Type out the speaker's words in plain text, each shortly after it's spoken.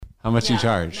How much you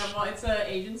charge? No, well, it's an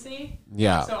agency.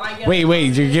 Yeah. So I get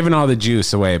wait, you're giving all the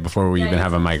juice away before we even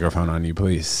have a microphone on you,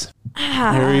 please.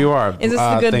 Here you are. Is this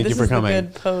the good? Thank this you for is coming. The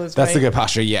good pose. That's right? the good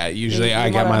posture. Yeah. Usually I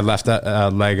get my left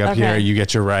leg up here. You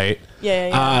get your right.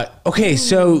 Yeah. Okay.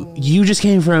 So you just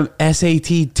came from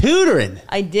SAT tutoring.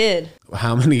 I did.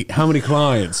 How many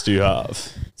clients do you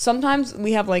have? Sometimes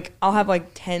I'll have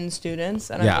like 10 students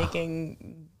and I'm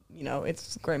making,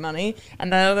 it's great money.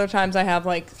 And then other times I have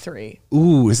like 3.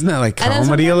 Ooh, isn't that like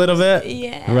comedy a little bit?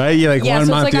 Yeah. Right? You're like 1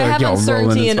 so month, it's like you're I like, have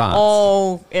uncertainty in spots.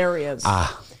 all areas.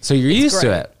 So you're used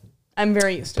to it. I'm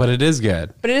very used to it. But it is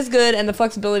good. But it is good and the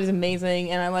flexibility is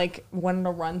amazing. And I like wanted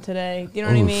to run today. You know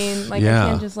what I mean? Like I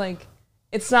can't just like,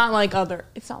 it's not like other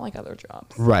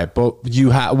jobs. Right. But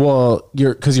you have,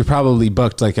 because you're probably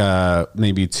booked like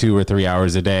maybe 2 or 3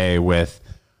 hours a day with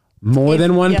more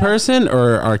than one person,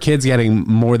 or are kids getting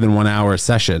more than 1 hour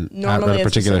session normally at a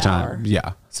particular time? Hour.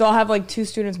 Yeah. So I'll have like 2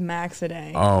 students max a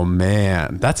day. Oh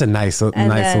man, that's a nice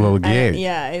little gig.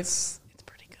 It's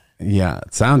pretty good. Yeah,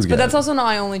 it sounds good. But that's also not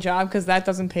my only job because that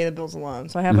doesn't pay the bills alone.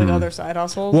 So I have like other side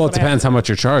hustles. Well, it depends how much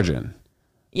you're charging.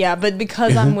 Yeah, but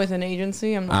because I'm with an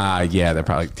agency, I'm not. They're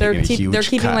probably taking a huge They're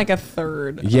keeping cut. like a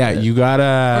third. Yeah, you gotta.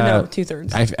 Or no,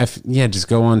 2/3. Just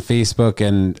go on Facebook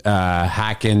and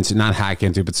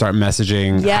start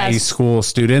messaging high school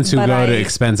students who go to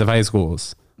expensive high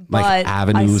schools. Like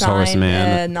Avenues,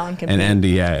 Horseman, an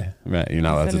NDA. Right, you're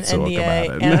not allowed to talk about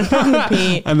it. And a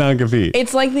non-compete. A non-compete.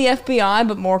 It's like the FBI,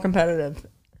 but more competitive.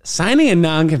 Signing a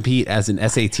non-compete as an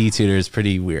SAT tutor is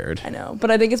pretty weird. I know, but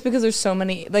I think it's because there's so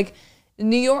many, like,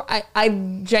 New York, I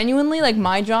genuinely, like,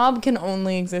 my job can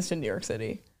only exist in New York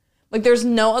City. Like, there's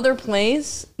no other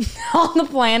place on the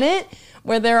planet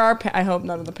where there are, I hope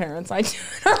none of the parents I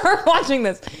tutor are watching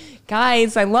this.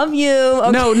 Guys, I love you.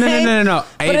 Okay? No.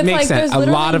 It makes sense. A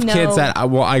lot of kids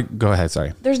go ahead,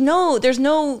 sorry. There's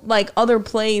no, like, other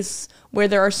place where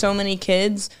there are so many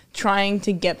kids trying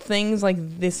to get things like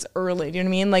this early. Do you know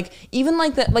what I mean? Like, even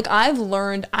like that, like I've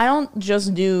learned, I don't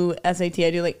just do SAT, I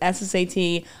do like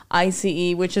SSAT,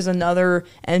 ICE, which is another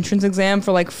entrance exam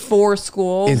for like 4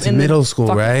 schools. It's in middle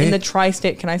school, right? In the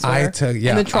tri-state, can I swear?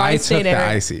 In the tri-state area.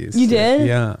 The ICEs. You did?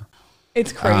 Yeah.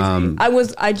 It's crazy.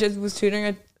 I just was tutoring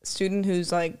a student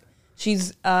who's like,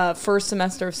 she's first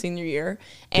semester of senior year,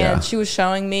 and she was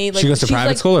showing me like she goes to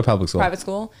private school or public school? Private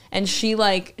school, and she's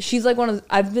like one of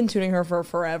I've been tutoring her for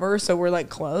forever, so we're like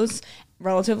close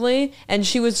relatively. And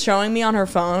she was showing me on her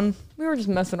phone. We were just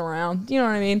messing around. You know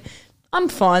what I mean? I'm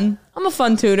fun. I'm a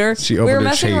fun tutor. She opened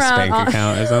a Chase bank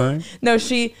account or something? No,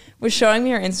 she was showing me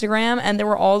her Instagram, and there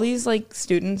were all these like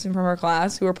students from her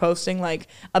class who were posting like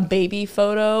a baby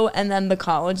photo and then the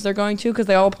college they're going to, because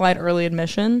they all applied early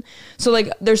admission. So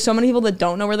like there's so many people that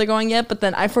don't know where they're going yet, but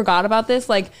then I forgot about this.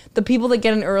 Like the people that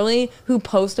get in early who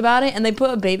post about it, and they put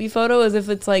a baby photo as if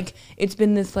it's like it's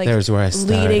been this like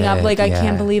leading up, like I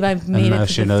can't believe I've made it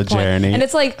to this journey. point. And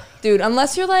it's like, dude,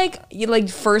 unless you're like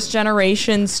first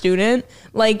generation student,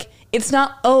 like it's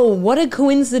not, oh, what a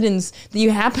coincidence that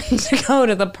you happened to go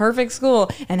to the perfect school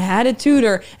and had a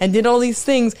tutor and did all these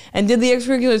things and did the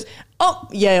extracurriculars. Oh,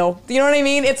 Yale. You know what I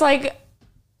mean? It's like,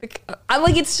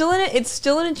 it's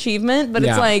still an achievement, but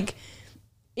it's like,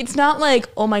 it's not like,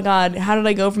 oh my God, how did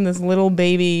I go from this little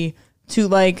baby to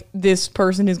like this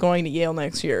person who's going to Yale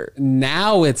next year?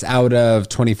 Now it's out of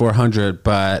 2,400,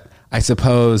 but I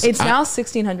suppose it's now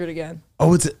 1,600 again.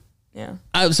 Oh, it's... Yeah.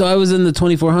 So I was in the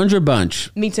 2,400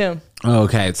 bunch. Me too.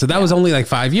 Okay, so that was only like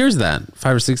 5 years then,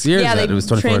 5 or 6 years. Yeah, that they it was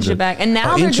 2,400. changed it back, and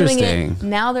now they're doing it.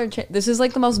 Now this is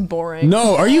like the most boring.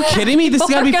 No, are you kidding me? This has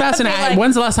got to be fascinating. Like,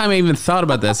 when's the last time I even thought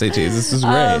about the SATs? This is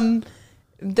great.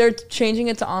 They're changing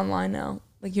it to online now.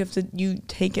 Like you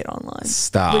take it online.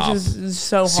 Stop. Which is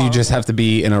so hard. So you just have to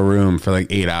be in a room for like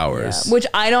 8 hours. Yeah. Which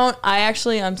I'm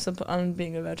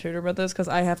being a bad tutor about this because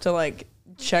I have to like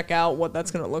check out what that's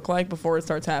going to look like before it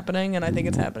starts happening, and I think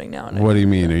it's happening now. And what do you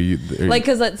mean? Are you like,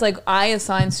 because it's like I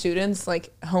assign students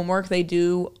like homework they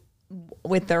do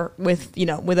with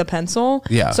a pencil.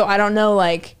 Yeah. So I don't know,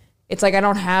 like it's like I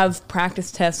don't have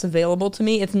practice tests available to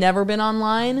me. It's never been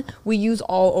online. We use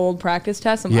all old practice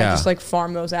tests, and I just like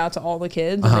farm those out to all the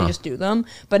kids, and they just do them.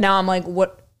 But now I'm like,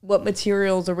 what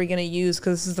materials are we going to use?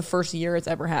 Because this is the first year it's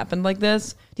ever happened like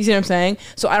this. Do you see what I'm saying?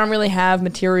 So I don't really have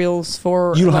materials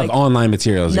for... You don't have online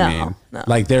materials, you mean? No.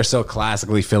 Like they're so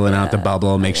classically filling out the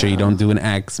bubble. Make sure you don't do an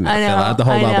X. Fill out the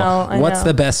whole bubble. What's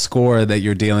the best score that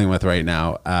you're dealing with right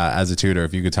now as a tutor,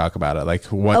 if you could talk about it? Like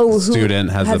what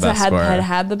student has the best score?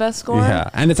 Had the best score? Yeah,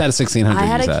 and it's at a 1,600, I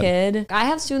had a kid. I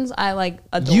have students I like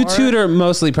adore. You tutor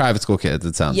mostly private school kids,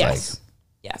 it sounds like.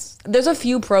 Yes. There's a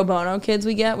few pro bono kids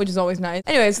we get, which is always nice.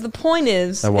 Anyway, so the point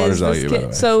is... That water's all you, by the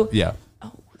way. So... Yeah.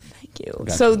 Oh, you.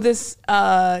 Gotcha. So this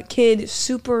kid,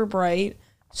 super bright,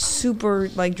 super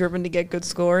like driven to get good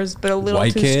scores, but a little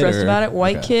too stressed about it.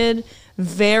 White kid,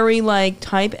 very like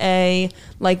type A,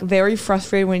 like very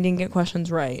frustrated when he didn't get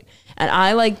questions right. And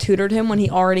I like tutored him when he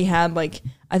already had like,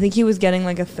 I think he was getting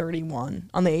like a 31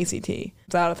 on the ACT.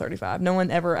 It's out of 35. No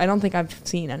one ever, I don't think I've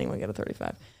seen anyone get a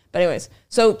 35. But anyways,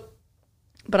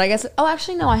 but I guess,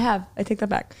 actually, no, I have. I take that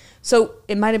back. So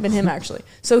it might have been him actually.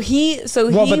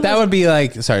 Well, but that would be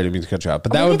like, sorry, I didn't mean to cut you off,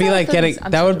 but that would be like getting,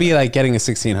 that would be like getting a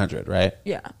 1600, right?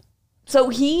 Yeah. So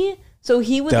he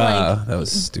would like, that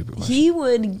was a stupid question. He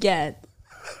would get,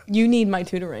 you need my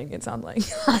tutoring, it sounds like.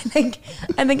 I think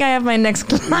I have my next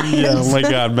client. Yeah, oh my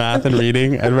God, math and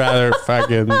reading. I'd rather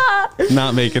fucking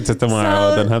not make it to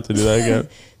tomorrow than have to do that again.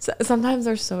 So, sometimes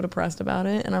they're so depressed about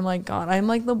it. And I'm like, God, I'm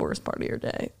like the worst part of your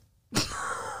day.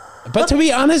 But to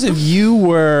be honest, if you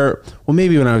were, well,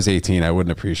 maybe when I was 18, I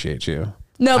wouldn't appreciate you.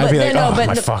 No, I'd but be like, but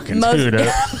my fucking tutor.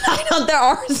 I know there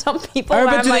are some people.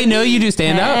 But do they know you do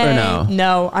stand up or no?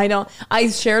 No, I don't. I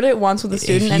shared it once with a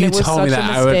student, and it was such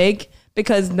a mistake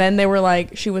because then they were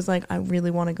like, she was like, I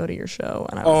really want to go to your show,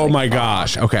 and I was like, my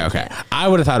gosh, okay. I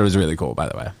would have thought it was really cool, by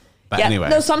the way. But anyway.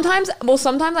 No, sometimes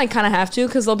I kind of have to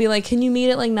because they'll be like, can you meet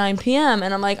at like 9 p.m.?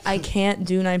 And I'm like, I can't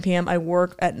do 9 p.m. I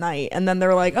work at night. And then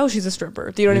they're like, oh, she's a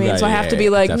stripper. Do you know what I mean? So I have to be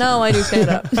like, definitely. No, I do stand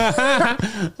up.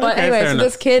 But anyway, so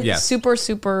this kid, super,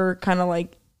 super kind of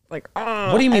like,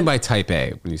 what do you mean by type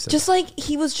A when you said just like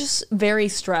he was just very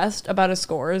stressed about his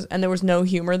scores and there was no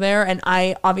humor there, and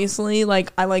I obviously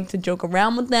I like to joke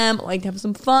around with them, I like to have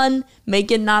some fun, make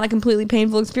it not a completely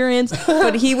painful experience,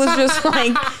 but he was just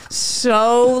like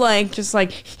so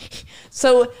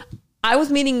I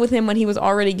was meeting with him when he was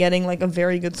already getting like a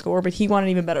very good score, but he wanted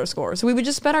an even better score, so we would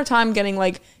just spend our time getting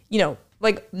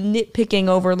nitpicking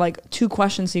over like 2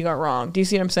 questions he got wrong. Do you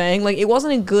see what I'm saying? Like, it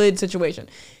wasn't a good situation.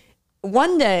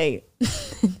 One day,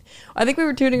 I think we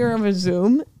were tuning her over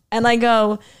Zoom, and I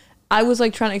was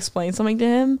like trying to explain something to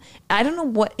him. I don't know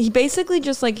what, he basically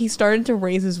just like, he started to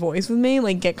raise his voice with me,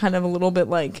 like get kind of a little bit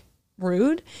like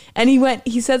rude. And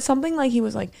he said something like, he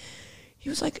was like,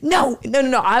 no.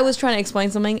 I was trying to explain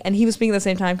something, and he was speaking at the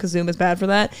same time because Zoom is bad for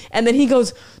that. And then he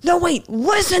goes, no, wait,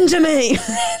 listen to me.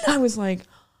 And I was like,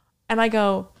 I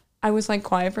was like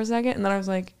quiet for a second, and then I was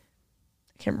like,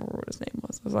 I can't remember what his name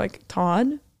was. I was like,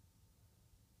 Todd,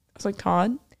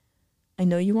 I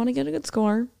know you want to get a good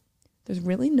score. There's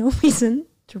really no reason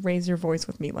to raise your voice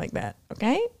with me like that,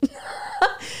 okay?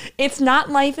 It's not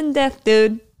life and death,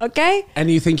 dude, okay? And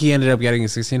you think he ended up getting a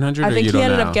 1600? I think he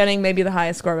ended up getting maybe the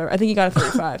highest score ever. I think he got a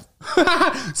 35.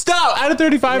 Stop! Out of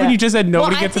 35, and you just said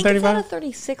nobody gets a 35? It's out of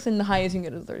 36, and the highest you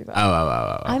can get is a 35.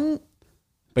 Oh.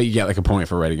 But you get like a point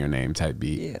for writing your name type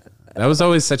beat. Yeah. That was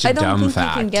always such a dumb fact. I don't think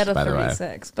you can get a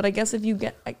 36, but I guess if you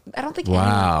get, I don't think.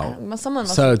 Wow. Someone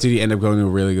must. So did he end up going to a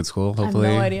really good school? Hopefully.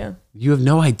 I have no idea. You have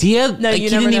no idea? No, you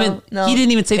never know. No. He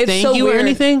didn't even say thank you or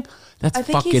anything? That's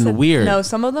fucking weird. No,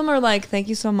 some of them are like, thank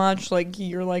you so much. Like,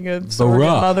 you're like a surrogate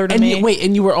mother to me.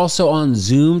 And you were also on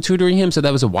Zoom tutoring him, so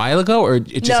that was a while ago? Or it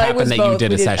just happened that you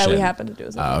did a session? We happened to do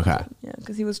a session. Oh, okay. Yeah,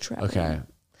 because he was trapped. Okay.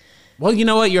 Well, you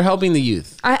know what? You're helping the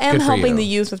youth. I am helping the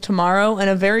youth of tomorrow in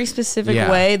a very specific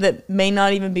way that may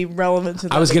not even be relevant to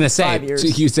them. I was going to say,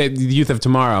 you said the youth of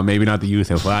tomorrow, maybe not the youth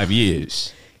of 5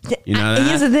 years. You know that?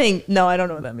 Here's the thing. No, I don't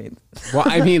know what that means. Well,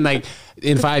 I mean, like,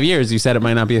 in 5 years, you said it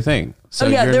might not be a thing. So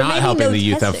you're not helping the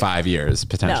youth of 5 years,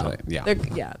 potentially. No,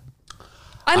 yeah.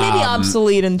 I may be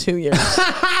obsolete in 2 years.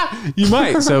 You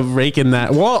might. So raking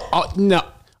that. Well, no,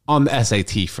 on the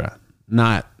SAT front,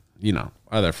 not,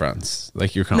 other fronts,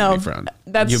 like your company front.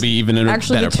 You'll be even in a better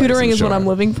place. Actually, the tutoring is what I'm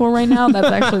living for right now. That's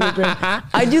actually the dream.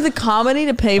 I do the comedy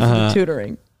to pay for the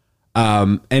tutoring.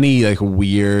 Any like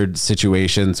weird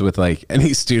situations with like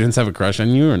any students have a crush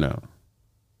on you or no?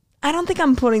 I don't think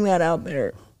I'm putting that out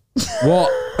there. Well,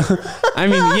 I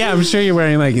mean, yeah, I'm sure you're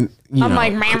wearing like, I'm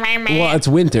like, well, it's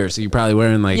winter, so you're probably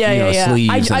wearing like,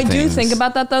 sleeves. I do think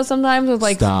about that though sometimes with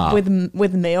like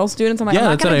with male students. I'm like, I'm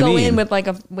not gonna go in with like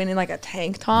a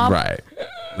tank top, right?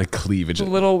 Like cleavage, a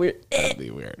little weird. That'd be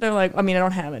weird. They're like, I mean, I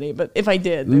don't have any, but if I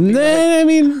did, I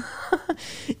mean,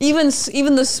 even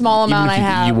the small amount I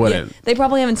have, you wouldn't. They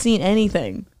probably haven't seen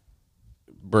anything.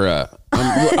 Bruh.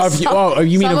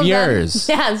 You mean of yours?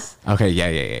 Yes. Okay,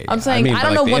 yeah. I'm saying, I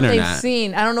don't know what they've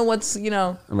seen. I don't know what's,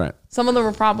 Right. Some of them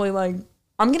are probably like,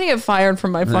 I'm going to get fired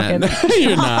from my fucking...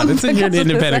 You're not. It's in your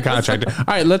independent contractor. All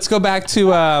right, let's go back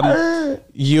to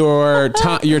your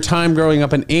time growing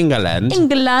up in England.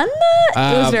 It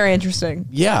was very interesting.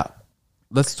 Yeah.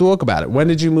 Let's talk about it. When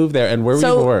did you move there and where were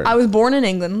you born? I was born in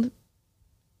England.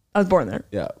 I was born there.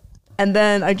 Yeah. And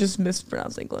then I just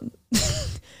mispronounced England.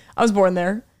 I was born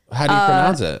there. How do you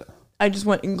pronounce it? I just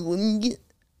went.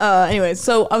 Anyway,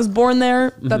 so I was born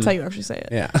there. That's how you actually say it.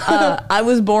 Yeah. I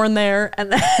was born there,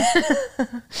 and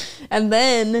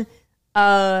then,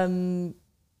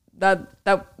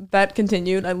 that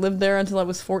continued. I lived there until I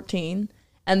was 14,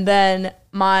 and then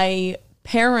my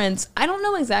parents. I don't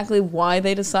know exactly why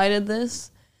they decided this.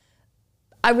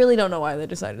 I really don't know why they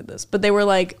decided this, but they were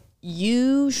like,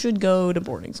 "You should go to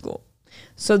boarding school."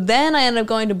 So then I ended up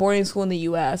going to boarding school in the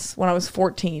U.S. when I was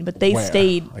 14, but they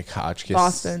stayed like Hotchkiss,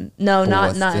 Boston. No,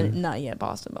 not yet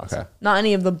Boston. Okay. Not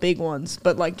any of the big ones,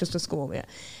 but like just a school. Yeah,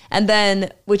 and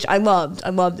then which I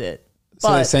loved it.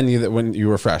 So they sent you that when you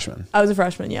were a freshman. I was a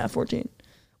freshman, 14,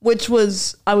 which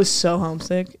was I was so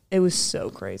homesick. It was so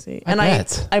crazy, and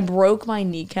I broke my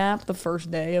kneecap the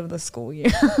first day of the school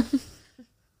year.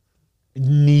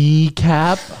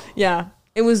 Kneecap? Yeah.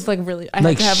 It was like really, I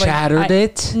like had to have shattered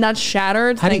it? Not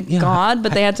shattered, thank God,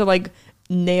 but they had to like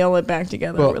nail it back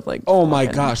together with like. Oh my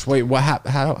gosh! Wait, what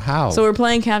happened? How? So we're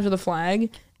playing capture the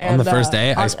flag. And, on the first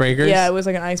day, icebreakers? Yeah, it was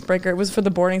like an icebreaker. It was for the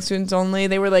boarding students only.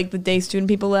 They were like the day student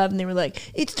people left, and they were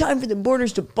like, "It's time for the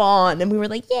boarders to bond," and we were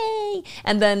like, "Yay!"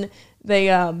 And then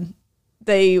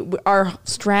our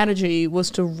strategy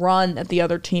was to run at the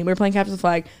other team. We were playing capture the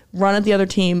flag, run at the other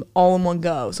team all in one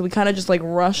go. So we kind of just like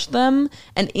rushed them,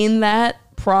 and in that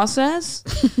process,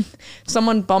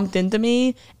 someone bumped into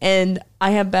me, and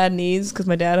I have bad knees because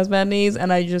my dad has bad knees,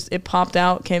 and it popped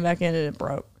out, came back in, and it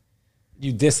broke.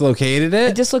 You dislocated it?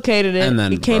 I dislocated it, and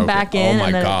then it came back in. Oh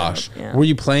my gosh! Yeah. Were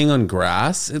you playing on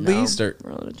grass at least, or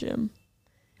we're in the gym?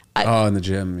 In the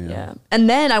gym, yeah. And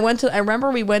then I remember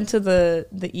we went to the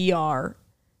ER,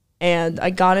 and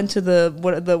I got into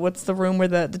what's the room where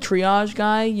the triage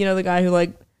guy, you know, the guy who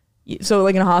like. So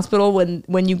like in a hospital,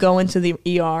 when you go into the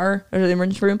ER or the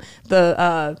emergency room,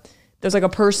 there's like a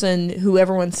person who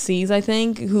everyone sees, I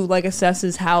think, who like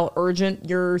assesses how urgent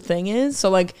your thing is. So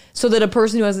that a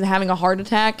person who is having a heart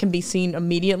attack can be seen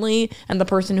immediately, and the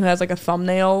person who has like a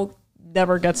thumbnail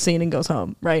never gets seen and goes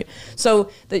home, right? So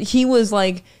that he was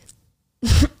like,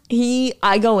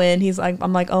 I go in, he's like,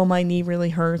 I'm like, oh, my knee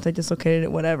really hurts, I dislocated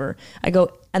it, whatever. I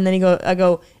go,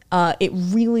 it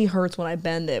really hurts when I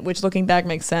bend it, which looking back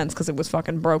makes sense because it was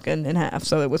fucking broken in half.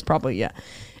 So it was probably, yeah.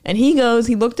 And he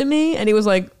looked at me and he was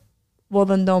like, well,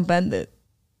 then don't bend it.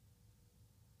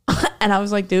 And I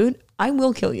was like, dude, I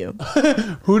will kill you.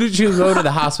 Who did you go to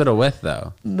the hospital with,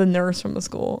 though? The nurse from the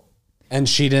school. And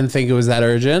she didn't think it was that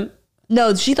urgent?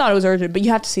 No, she thought it was urgent, but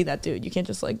you have to see that dude. You can't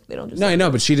just like, they don't just. No, I know,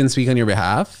 but she didn't speak on your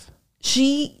behalf?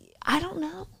 I don't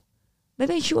know.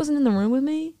 Maybe she wasn't in the room with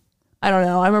me. I don't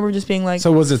know. I remember just being like,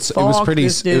 so it was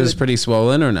pretty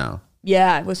swollen or no?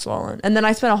 Yeah, it was swollen. And then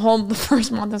I spent the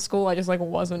first month of school, I just like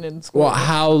wasn't in school. Well,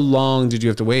 how long did you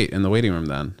have to wait in the waiting room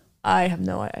then? I have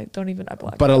I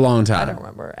blacked. But a long time. I don't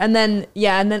remember. And then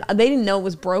they didn't know it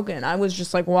was broken. I was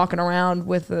just like walking around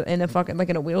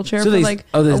in a wheelchair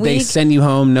they send you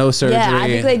home, no surgery. Yeah, I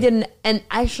think they didn't. And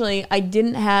actually, I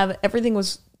didn't have, everything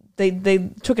was, they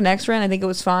took an x-ray and I think it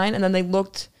was fine. And then they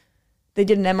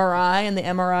did an MRI and the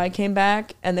MRI came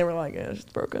back and they were like, it's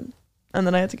just broken. And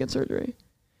then I had to get surgery.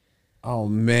 Oh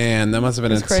man, that must have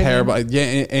been terrible. Yeah,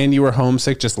 and you were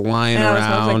homesick, just lying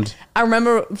around. I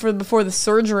remember before the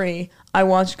surgery, I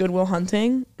watched Good Will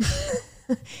Hunting,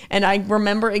 and I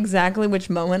remember exactly which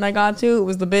moment I got to. It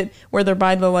was the bit where they're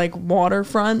by the like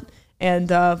waterfront, and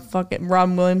fucking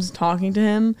Robin Williams talking to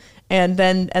him, and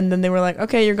then they were like,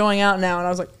 "Okay, you're going out now," and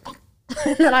I was like.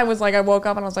 And then I woke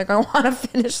up and I was like, I want to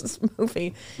finish this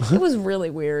movie. It was really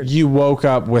weird. You woke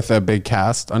up with a big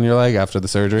cast on your leg after the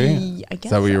surgery? I guess.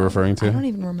 Is that what you're referring to? I don't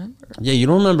even remember. Yeah, you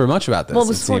don't remember much about this. Well, it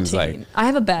was 14. Seems like. I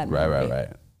have a bad memory. Right.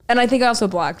 And I think I also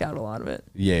blacked out a lot of it.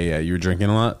 Yeah. You were drinking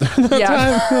a lot?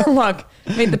 Yeah. Look,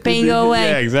 made the pain go away.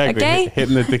 Yeah, exactly. Okay?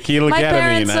 Hitting the tequila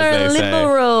ketamine, as they say. My parents are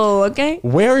liberal, okay?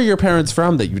 Where are your parents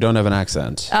from that you don't have an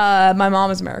accent? My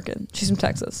mom is American. She's from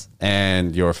Texas.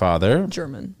 And your father?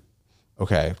 German.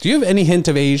 Okay. Do you have any hint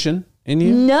of Asian in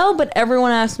you? No, but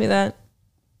everyone asks me that.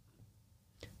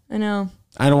 I know.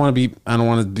 I don't want to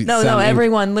be. No,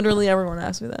 everyone, literally everyone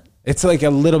asks me that. It's like a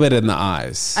little bit in the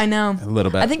eyes. I know. A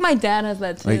little bit. I think my dad has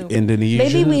that too. Like Indonesian?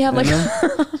 Maybe we have like.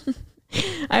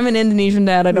 I'm an Indonesian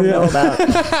dad I don't know about.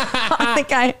 I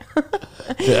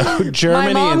think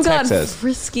Germany and Texas. My mom got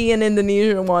frisky in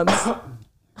Indonesia once.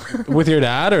 With your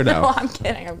dad or no? No, I'm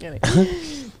kidding.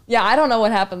 Yeah, I don't know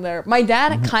what happened there. My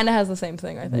dad kind of has the same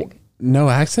thing, I think. No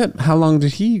accent? How long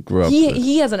did he grow up?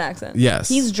 He has an accent. Yes.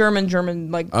 He's German,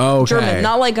 like German,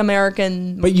 not like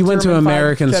American. But you went to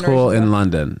American school in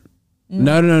London.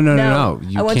 No.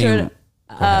 You came.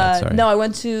 No, I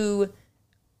went to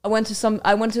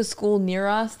a school near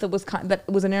us that was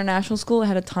an international school. It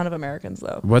had a ton of Americans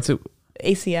though. What's it?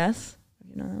 ACS.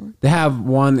 You know that one? They have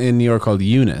one in New York called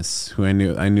Eunice, who I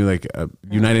knew like a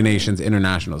United Nations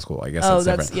International School. I guess that's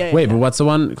different. Yeah, Wait, but what's the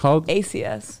one called?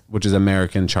 ACS, which is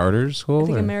American Charter School. I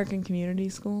think American Community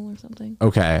School or something.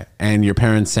 Okay, and your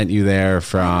parents sent you there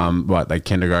from what, like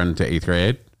kindergarten to 8th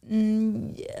grade?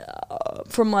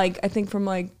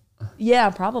 Yeah,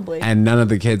 probably. And none of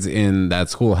the kids in that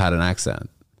school had an accent.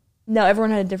 No, everyone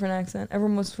had a different accent.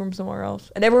 Everyone was from somewhere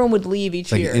else, and everyone would leave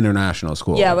each year. Like international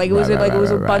school. Yeah, like it was it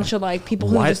was a bunch of like people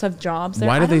who just have jobs there.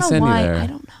 Why did they send you there? I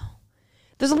don't know.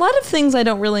 There's a lot of things I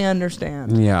don't really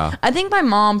understand. Yeah. I think my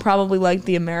mom probably liked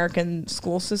the American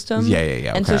school system.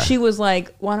 Yeah. And so she was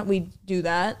like, "Why don't we do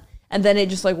that?" And then it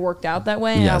just like worked out that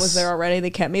way. And I was there already. They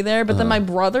kept me there. But then my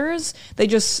brothers, they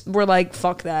just were like,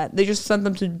 "Fuck that." They just sent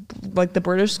them to like the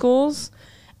British schools.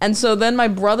 And so then my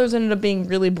brothers ended up being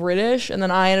really British, and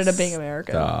then I ended up being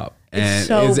American. Stop. It's and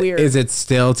so weird. Is it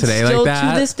still today still like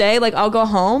that? To this day, like I'll go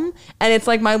home, and it's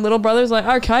like my little brother's like,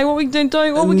 "Okay, what we doing?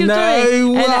 What we doing?"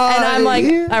 And I'm like,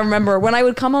 I remember when I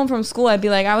would come home from school, I'd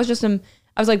be like, I was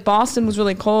like, Boston was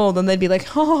really cold, and they'd be like,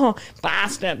 "Oh,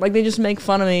 Boston!" Like they just make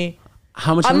fun of me.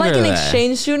 How much? I'm younger like an are they?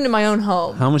 exchange student in my own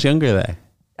home. How much younger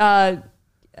are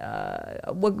they?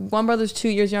 One brother's 2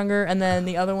 years younger, and then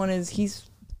the other one he's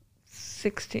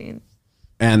 16.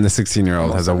 And the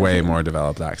 16-year-old has a way more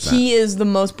developed accent. He is the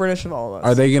most British of all of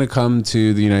us. Are they going to come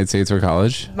to the United States for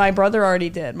college? My brother already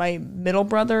did. My middle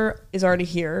brother is already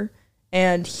here,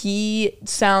 and he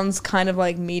sounds kind of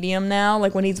like medium now.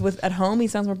 Like when he's at home, he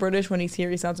sounds more British. When he's here,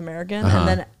 he sounds American. And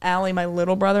then Allie, my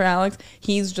little brother, Alex,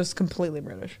 he's just completely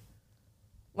British.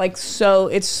 Like so,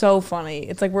 it's so funny.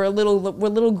 It's like we're a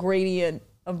little gradient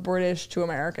of British to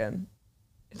American.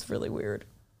 It's really weird.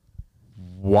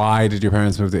 Why did your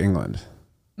parents move to England?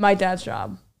 My dad's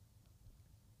job.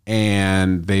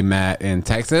 And they met in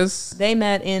Texas? They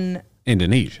met in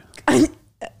Indonesia. I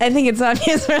think it's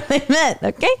obvious where they met,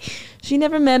 okay? She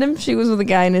never met him. She was with a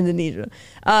guy in Indonesia.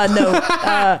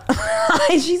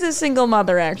 She's a single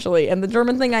mother, actually. And the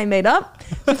German thing I made up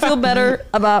to feel better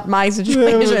about my situation.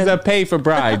 It was a pay for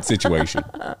bride situation.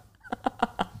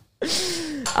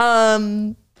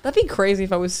 That'd be crazy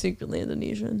if I was secretly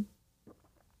Indonesian.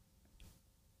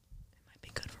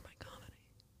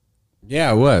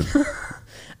 Yeah, it would.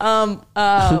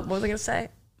 What was I gonna say?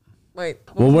 Wait.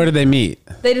 Well, where did they meet?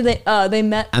 They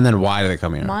met. And then why did they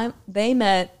come here? They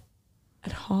met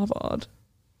at Harvard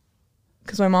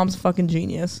because my mom's a fucking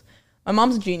genius. My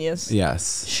mom's a genius.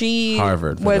 Yes. She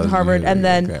Harvard went to Harvard, and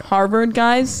then Harvard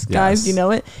guys, do you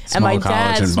know it? Small and my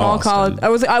dad, small college.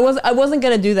 I wasn't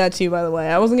gonna do that to you, by the way.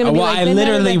 I wasn't gonna. I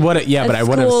literally would. Yeah, but I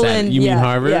would have said. You mean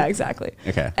Harvard? Yeah, exactly.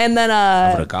 Okay. And then I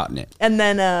would have gotten it. And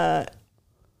then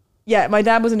yeah, my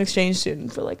dad was an exchange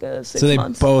student for like 6 months. So they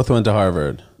both went to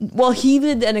Harvard. Well, he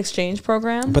did an exchange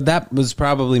program. But that was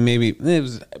probably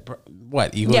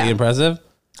equally impressive?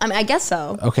 I mean, I guess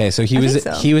so. Okay, so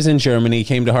he was in Germany,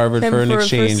 came to Harvard for an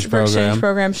exchange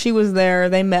program. She was there,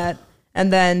 they met,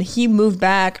 and then he moved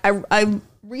back. I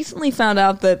recently found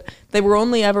out that they were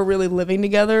only ever really living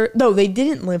together. No, they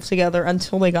didn't live together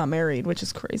until they got married, which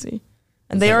is crazy.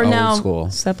 And they are now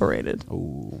separated.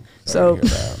 Ooh, so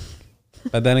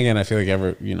but then again, I feel like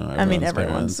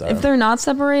everyone's if they're not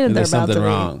separated, there's they're about something to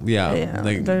wrong. Yeah,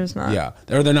 like, there's not. Yeah,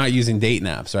 or they're not using dating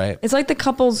apps, right? It's like the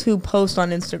couples who post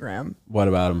on Instagram. What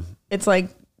about them? It's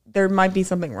like there might be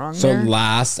something wrong. So there.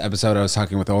 Last episode, I was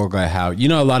talking with Olga how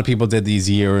a lot of people did these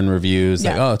year in reviews,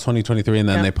 like 2023, and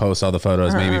then they post all the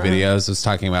photos, maybe videos. I was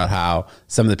talking about how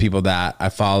some of the people that I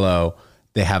follow,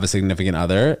 they have a significant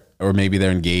other, or maybe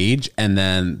they're engaged, and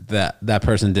then that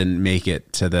person didn't make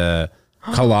it to the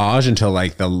collage until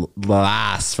like the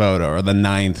last photo or the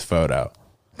 9th photo.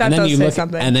 And then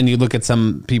you look at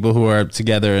some people who are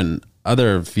together in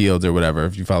other fields or whatever.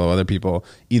 If you follow other people,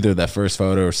 either that first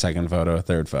photo or second photo or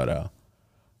third photo,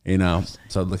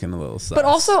 so looking a little sus. But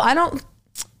also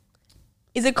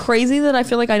is it crazy that I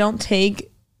feel like I don't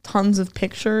take tons of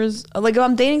pictures? Like if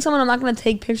I'm dating someone, I'm not going to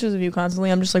take pictures of you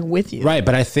constantly. I'm just like with you. Right.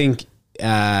 But I think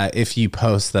if you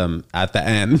post them at the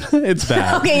end, it's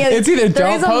bad. Okay, yeah, it's either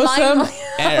don't post them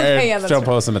or don't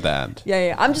post them at the end.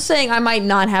 Yeah. I'm just saying I might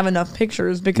not have enough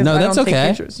pictures because I don't take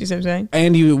pictures. You see what I'm saying?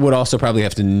 And you would also probably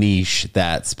have to niche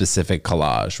that specific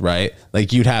collage, right?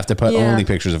 Like you'd have to put only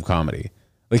pictures of comedy.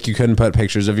 Like you couldn't put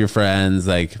pictures of your friends.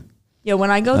 Like when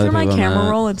I go through my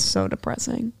camera roll, it's so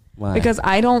depressing. Why? Because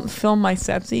I don't film my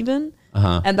sets even.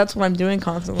 And that's what I'm doing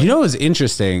constantly. What was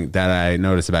interesting that I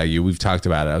noticed about you? We've talked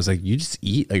about it. I was like, you just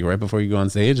eat like right before you go on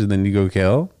stage and then you go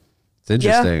kill? It's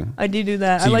interesting. Yeah, I do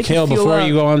that. So you kill before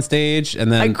you go on stage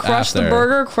and then I crush the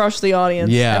burger, crush the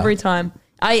audience every time.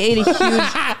 I ate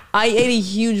a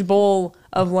huge bowl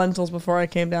of lentils before I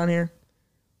came down here.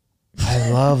 I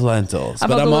love lentils, I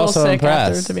but felt a I'm little also sick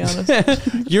impressed. after, to be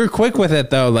honest. You're quick with it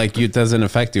though. Like it doesn't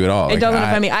affect you at all. It doesn't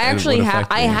affect me. I actually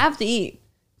I have to eat,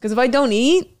 because if I don't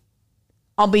eat,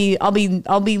 I'll be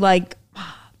like,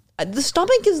 the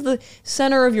stomach is the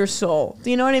center of your soul. Do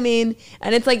you know what I mean?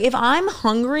 And it's like, if I'm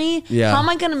hungry, how am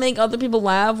I going to make other people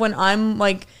laugh when I'm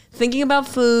like thinking about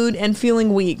food and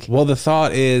feeling weak? Well, the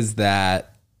thought is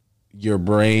that your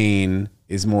brain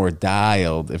is more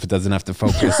dialed if it doesn't have to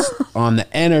focus on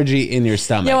the energy in your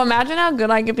stomach. Yo, imagine how good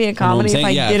I could be at comedy if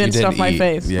I didn't stuff my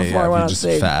face before I went on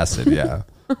stage. Just fasted, the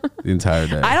entire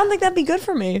day. I don't think that'd be good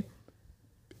for me.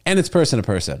 And it's person to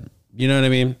person. You know what I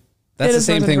mean? That's the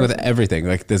same thing with everything.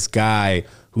 Like this guy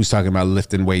who's talking about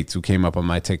lifting weights who came up on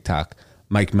my TikTok,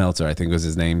 Mike Meltzer, I think was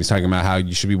his name. He's talking about how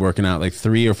you should be working out like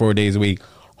 3 or 4 days a week,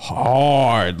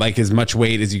 hard, like as much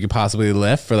weight as you could possibly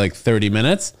lift for like 30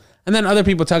 minutes. And then other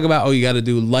people talk about, oh, you got to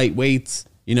do light weights,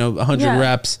 100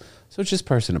 reps. So it's just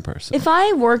person to person. If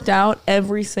I worked out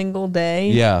every single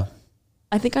day,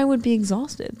 I think I would be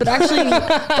exhausted. But actually,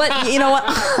 but you know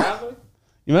what?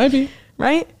 You might be.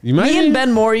 Right? You might. Me and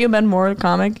Ben Moore, a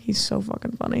comic. He's so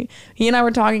fucking funny. He and I were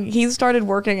talking. He started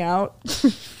working out.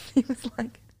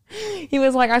 he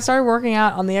was like, I started working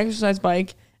out on the exercise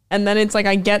bike, and then it's like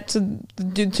I get to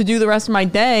do the rest of my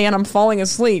day, and I'm falling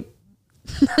asleep.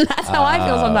 That's how I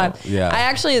feel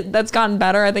sometimes. That's gotten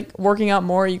better. I think working out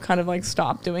more, you kind of like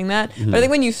stop doing that. But I think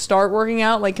when you start working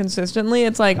out like consistently,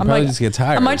 it's like just get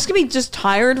tired. Am I just gonna be just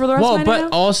tired for the rest of my day? Well,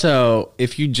 but also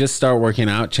if you just start working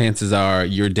out, chances are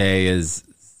your day is,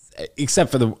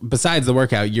 except for besides the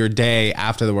workout, your day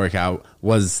after the workout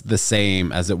was the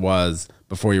same as it was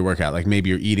before your workout. Like maybe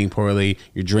you're eating poorly,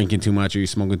 you're drinking too much, or you're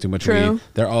smoking too much weed.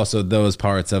 There are also those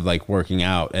parts of like working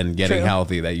out and getting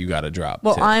healthy that you got to drop.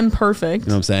 Well, I'm perfect. You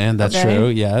know what I'm saying? That's true.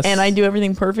 Yes. And I do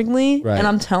everything perfectly. Right. And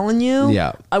I'm telling you,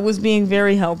 I was being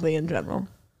very healthy in general.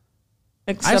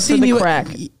 Except for the crack.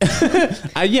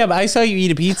 But I saw you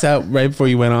eat a pizza right before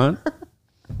you went on.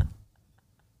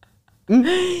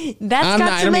 That's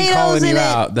got tomatoes in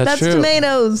it. That's true.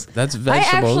 Tomatoes. That's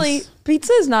vegetables.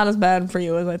 Pizza is not as bad for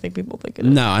you as I think people think it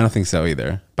is. No, I don't think so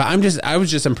either. But I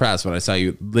was just impressed when I saw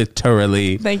you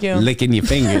literally licking your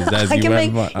fingers as you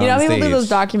went on people stage. do those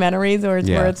documentaries where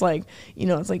it's like,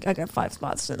 it's like, I got 5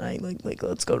 spots tonight. Like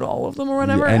let's go to all of them or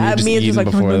whatever. Yeah, and me, it's just like,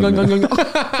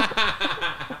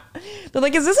 they're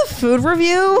like, is this a food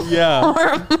review? Yeah.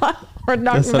 or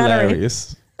documentary? That's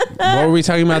hilarious. What were we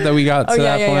talking about that we got to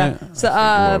that point?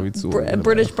 So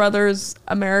British Brothers,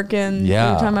 American. Yeah. What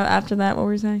were we talking about after that? What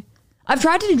were we saying? I've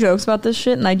tried to do jokes about this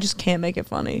shit and I just can't make it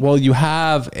funny. Well, you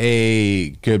have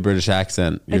a good British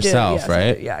accent yourself,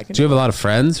 right? Yeah, I can. Do you have a lot of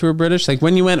friends who are British? Like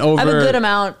when you went over, I have a good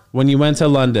amount. When you went to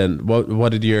London, what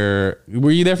did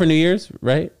were you there for New Year's,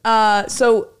 right?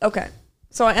 So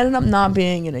I ended up not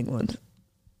being in England.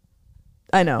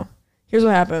 I know. Here's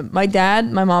what happened. My dad,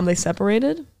 my mom, they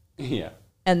separated. Yeah.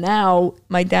 And now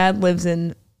my dad lives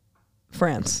in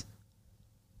France.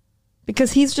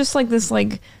 Because he's just like this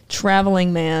like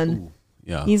traveling man. Ooh,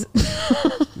 yeah. He's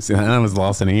See, I was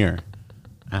lost in a ear.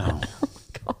 Ow. Oh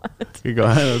God. You go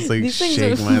ahead. I was like,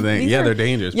 shake my thing. Yeah, they're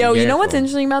dangerous. Yo, you know what's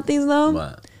interesting about these though?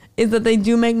 What? Is that they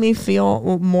do make me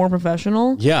feel more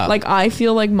professional. Yeah. Like I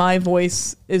feel like my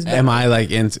voice is better. Am I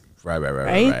like in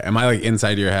Right. Am I like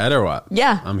inside your head or what?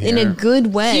 Yeah, I'm here. In a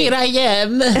good way. Here I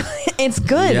am. It's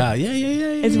good. Yeah.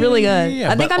 It's really good.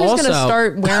 I think I'm just gonna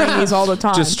start wearing these all the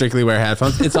time. Just strictly wear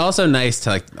headphones. It's also nice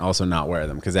to like also not wear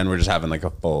them because then we're just having like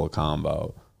a full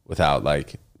combo without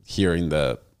like hearing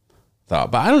the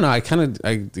thought. But I don't know.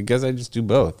 I guess I just do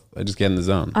both. I just get in the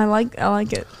zone. I like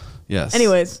it. Yes.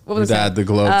 Anyways, what was that? The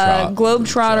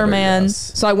Globetrotter man.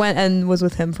 Yes. So I went and was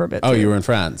with him for a bit. Oh, you were in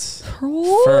France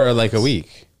for like a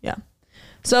week. Yeah.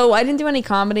 So I didn't do any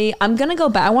comedy. I'm going to go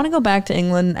back. I want to go back to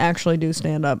England and actually do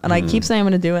stand up. And I keep saying I'm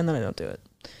going to do it and then I don't do it.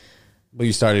 Well,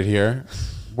 you started here?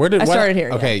 I started here.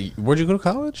 Okay. Yeah. Where'd you go to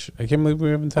college? I can't believe we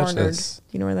haven't touched this.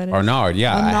 You know where that is? Barnard.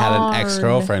 Yeah. Barnard. I had an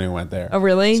ex-girlfriend who went there. Oh,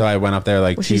 really? So I went up there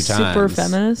like was 2 she times. Super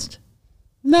feminist?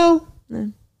 No.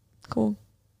 Cool.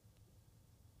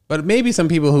 But maybe some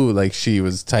people who like she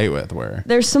was tight with were.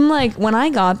 There's some like, when I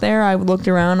got there, I looked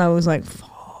around, I was like,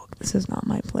 this is not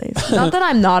my place. Not that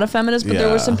I'm not a feminist, but there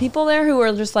were some people there who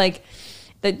were just like,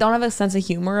 they don't have a sense of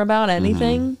humor about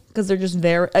anything because they're just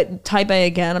very type A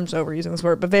again. I'm just overusing this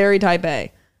word, but very type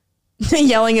A.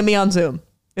 Yelling at me on Zoom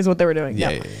is what they were doing.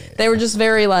 Yeah. They were just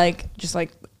very like,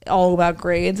 all about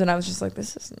grades. And I was just like,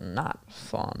 this is not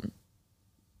fun.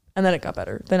 And then it got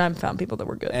better. Then I found people that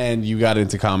were good. And you got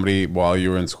into comedy while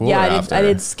you were in school? Yeah, I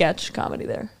did sketch comedy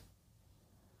there.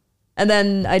 And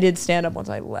then I did stand up once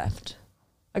I left.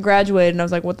 I graduated and I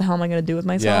was like, what the hell am I going to do with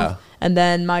myself? Yeah. And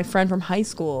then my friend from high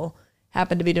school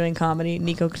happened to be doing comedy,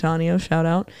 Nico Catania, shout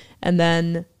out. And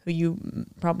then, who you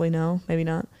probably know, maybe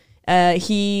not.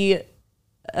 He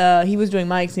was doing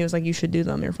mics and he was like, you should do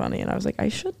them, you're funny. And I was like, I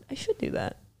should do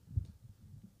that.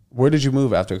 Where did you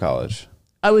move after college?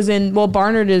 I was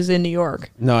Barnard is in New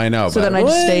York. No, I know. So then I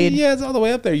just stayed. Yeah, it's all the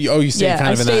way up there. You stayed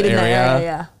kind of in that area?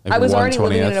 Yeah. Like I was already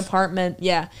living in 120th? an apartment.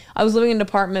 Yeah. I was living in an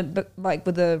apartment, but like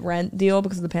with a rent deal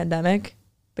because of the pandemic,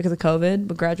 because of COVID.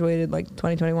 We graduated like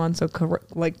 2021. So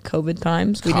like COVID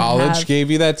times. College gave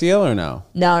you that deal or no?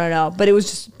 No. But it was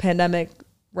just pandemic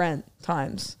rent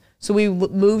times. So we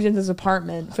moved into this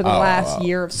apartment for the last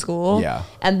year of school. Yeah.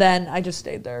 And then I just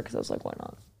stayed there because I was like, why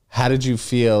not? How did you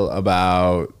feel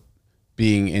about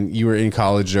you were in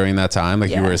college during that time? Like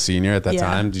you were a senior at that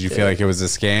time? Did you feel like it was a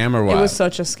scam or what? It was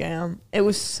such a scam. It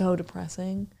was so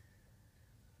depressing.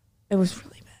 It was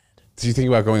really bad. Did you think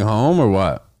about going home or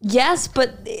what? Yes,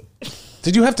 but...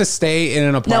 Did you have to stay in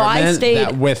an apartment I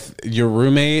stayed with your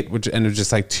roommate, and it was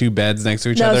just like 2 beds next to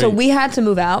each other? No, so we had to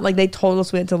move out. Like they told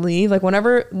us we had to leave. Like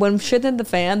when shit hit the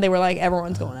fan, they were like,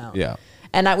 everyone's going out. Yeah.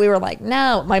 And we were like,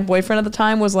 no. My boyfriend at the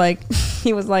time was like,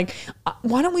 he was like,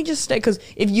 why don't we just stay? Because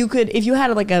if you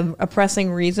had like a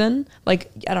pressing reason,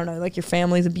 like, I don't know, like your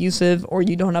family's abusive or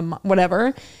you don't have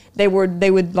whatever, they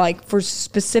would like for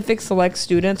specific select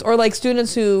students or like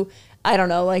students who, I don't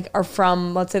know, like are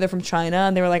from, let's say they're from China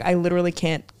and they were like, I literally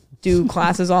can't do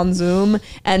classes on Zoom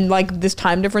and like this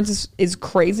time difference is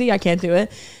crazy. I can't do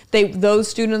it. Those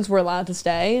students were allowed to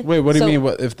stay. Wait, what do you mean?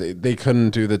 What if they couldn't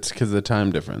do that because of the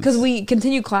time difference? Because we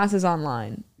continue classes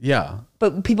online. Yeah.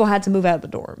 But people had to move out of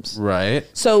the dorms. Right.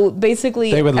 So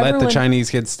basically they would let the Chinese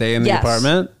kids stay in the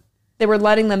apartment? They were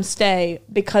letting them stay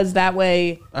because that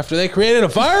way... After they created a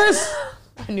virus?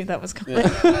 I knew that was coming.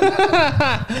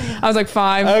 I was like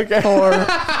 5, 4,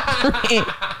 3,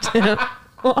 2,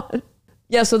 1.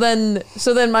 Yeah, so then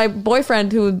my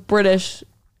boyfriend, who was British,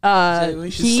 we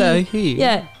should say he.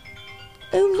 Yeah.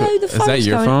 Oh no, the phone's Is that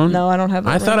your going. phone? No, I don't have that.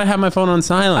 I thought I had my phone on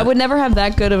silent. I would never have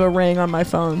that good of a ring on my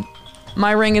phone.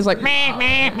 My ring is like meh,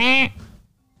 meh, meh.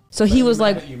 So he was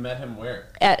like, you met him where?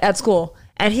 At school.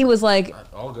 And he was like,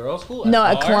 all girls school? No,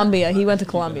 at Columbia. He went to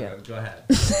Columbia. Go ahead.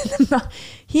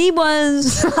 He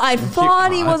was, I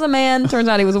thought he was a man. Turns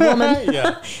out he was a woman.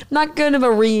 Yeah. Not good of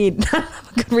a read. Not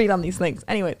a good read on these things.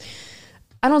 Anyway,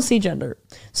 I don't see gender.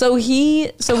 So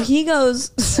he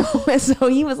goes, so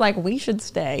he was like, we should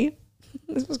stay.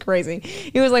 This was crazy.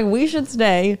 He was like, we should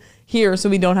stay here so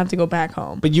we don't have to go back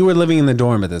home. But you were living in the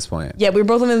dorm at this point. Yeah, we were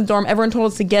both living in the dorm. Everyone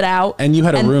told us to get out. And you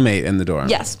had a roommate in the dorm.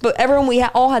 Yes, but we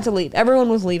all had to leave. Everyone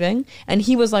was leaving. And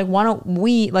he was like, why don't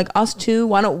we, like us two,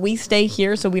 why don't we stay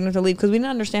here so we don't have to leave? Because we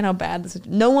didn't understand how bad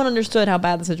no one understood how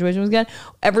bad the situation was getting.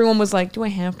 Everyone was like, do I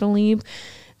have to leave?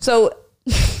 So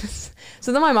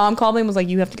then my mom called me and was like,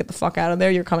 you have to get the fuck out of there.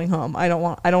 You're coming home. I don't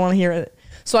want to hear it.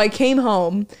 So I came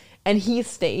home and he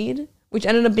stayed, which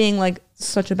ended up being like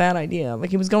such a bad idea.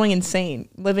 Like he was going insane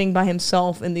living by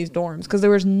himself in these dorms because there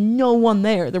was no one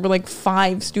there. There were like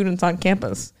 5 students on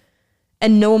campus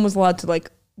and no one was allowed to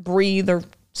like breathe or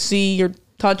see or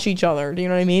touch each other. Do you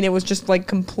know what I mean? It was just like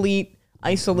complete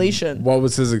isolation. What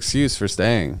was his excuse for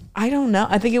staying? I don't know.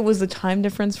 I think it was the time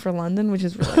difference for London, which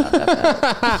is really not that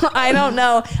bad. I don't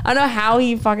know. I don't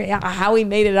know how he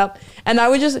made it up. And I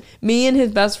would me and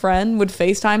his best friend would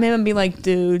FaceTime him and be like,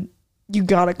 dude, you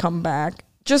gotta come back.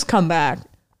 Just come back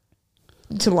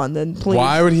to London, please.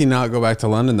 Why would he not go back to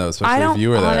London though, especially if you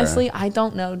were there? Honestly, I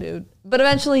don't know, dude. But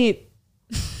eventually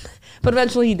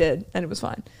he did, and it was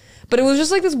fine. But it was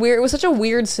just like this weird, it was such a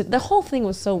weird, the whole thing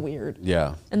was so weird.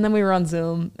 Yeah. And then we were on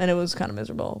Zoom and it was kind of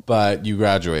miserable. But you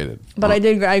graduated. But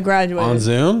I graduated. On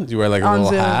Zoom? You wear like a on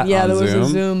little Zoom. hat Yeah, on there was Zoom? a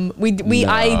Zoom.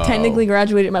 I technically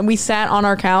graduated. We sat on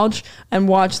our couch and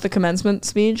watched the commencement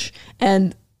speech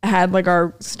and had like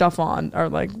our stuff on, our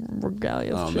like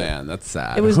regalia. Oh shit. Man, that's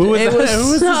sad. It was Who was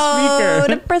so the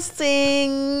speaker?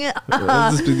 depressing.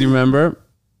 Do you remember?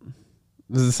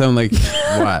 Does it sound like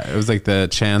what? It was like the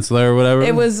chancellor or whatever?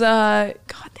 It was God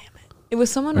damn it. It was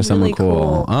someone really someone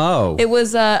cool. Oh. It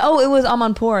was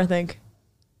Amanpour, I think.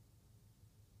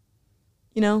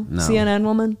 You know, No. CNN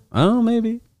woman. Oh,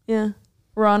 maybe. Yeah.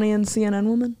 Iranian CNN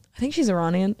woman. I think she's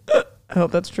Iranian. I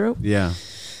hope that's true. Yeah.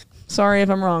 Sorry if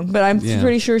I'm wrong, but I'm Yeah.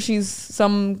 pretty sure she's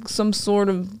some sort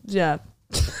of, yeah.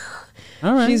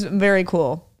 All right. She's very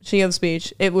cool. She gave a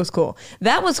speech. It was cool.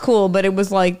 That was cool, but it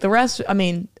was like the rest, I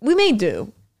mean, we made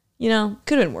do. You know,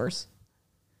 could have been worse.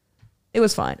 It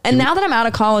was fine. And now that I'm out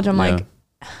of college, I'm like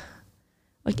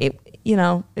it, you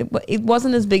know, it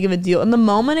wasn't as big of a deal. In the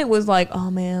moment, it was like,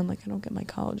 oh man, like I don't get my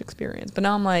college experience. But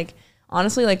now I'm like,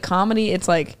 honestly, like comedy, it's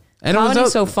like, And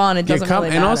comedy's so fun. It doesn't really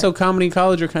matter. And also comedy and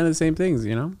college are kind of the same things,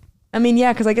 you know? I mean,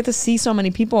 yeah, because I get to see so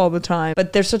many people all the time.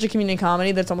 But there's such a community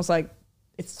comedy that's almost like,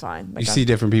 it's fine. Like you see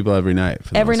different people every night.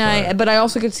 Every night. But I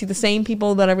also get to see the same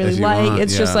people that I really like.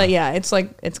 It's just like,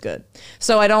 it's good.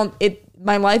 So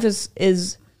my life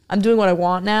is, I'm doing what I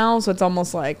want now. So it's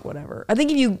almost like whatever. I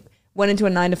think if you went into a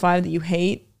 9 to 5 that you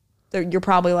hate, you're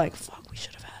probably like, fuck, we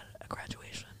should have had a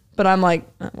graduation. But I'm like,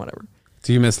 whatever.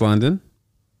 Do you miss London?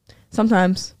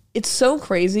 Sometimes. It's so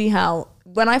crazy how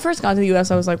when I first got to the US,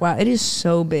 I was like, wow, it is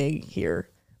so big here.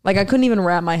 Like I couldn't even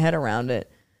wrap my head around it.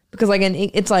 Because like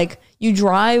it's like you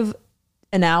drive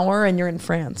an hour and you're in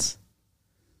France.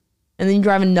 And then you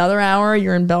drive another hour,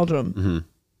 you're in Belgium. Mm-hmm.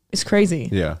 It's crazy.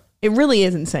 Yeah. It really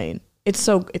is insane. It's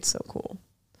so cool.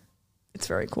 It's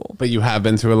very cool. But you have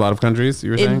been to a lot of countries,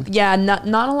 you were saying? Yeah, not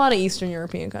a lot of Eastern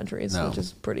European countries, which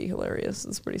is pretty hilarious.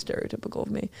 It's pretty stereotypical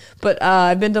of me. But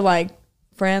I've been to like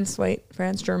France,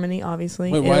 Germany,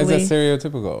 obviously. Wait, Italy. why is that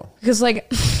stereotypical? Because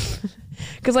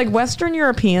like Western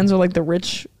Europeans are like the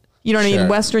rich. You know what I mean?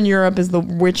 Western Europe is the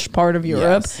rich part of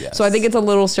Europe. Yes. So I think it's a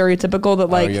little stereotypical that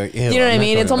like, you know what I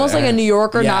mean? It's almost like a New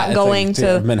Yorker not going like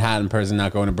to... Manhattan person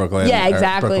not going to Brooklyn. Yeah,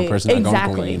 exactly. Brooklyn person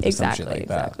not going to Queens or some shit like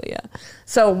exactly, yeah.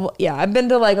 So yeah, I've been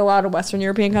to like a lot of Western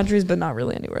European countries, but not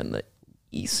really anywhere in the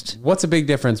East. What's a big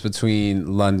difference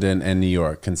between London and New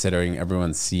York, considering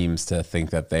everyone seems to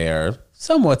think that they are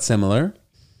somewhat similar?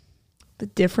 The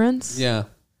difference? Yeah.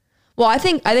 Well, I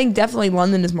think definitely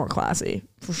London is more classy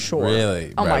for sure.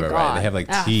 Really? Oh my god, right. They have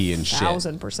like tea and shit.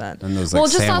 1000%. And those, well,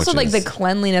 like, just sandwiches. also like the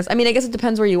cleanliness. I mean, I guess it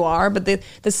depends where you are, but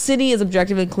the city is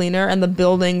objectively cleaner, and the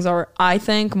buildings are, I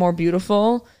think, more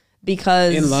beautiful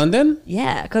because in London.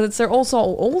 Yeah, because they're also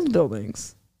old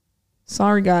buildings.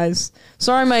 Sorry, guys.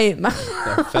 Sorry, my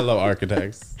fellow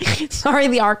architects. Sorry,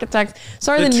 the architects.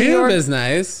 Sorry, the New Tube York is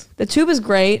nice. The Tube is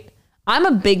great. I'm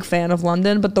a big fan of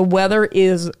London, but the weather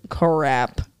is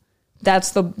crap.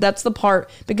 That's the part,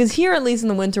 because here, at least in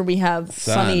the winter, we have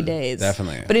sunny days.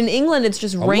 Definitely. But in England, it's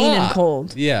just rain and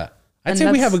cold. Yeah. I'd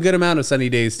say we have a good amount of sunny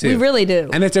days too. We really do.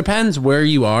 And it depends where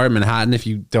you are in Manhattan. If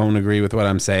you don't agree with what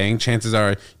I'm saying, chances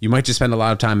are you might just spend a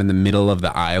lot of time in the middle of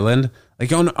the island.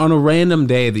 Like on a random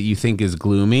day that you think is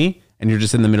gloomy and you're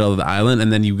just in the middle of the island,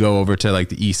 and then you go over to like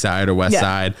the east side or west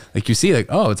side. Like you see like,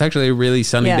 oh, it's actually a really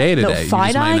sunny day today. No,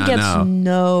 Fidei gets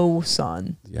no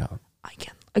sun. Yeah.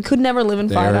 I could never live in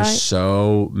Fidei. There are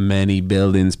so many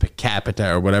buildings per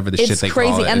capita or whatever the shit they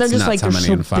crazy. call it. And they're just like, they're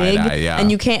so big, yeah.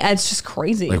 and you can't, it's just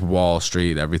crazy. Like Wall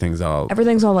Street, everything's all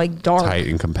like dark. tight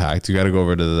and compact. You got to go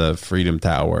over to the Freedom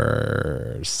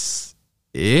Towers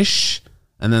ish,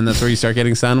 and then that's where you start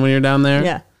getting sun when you're down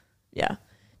there. Yeah.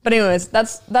 But anyways,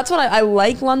 that's what I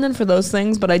like London for those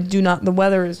things, but I do not, the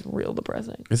weather is real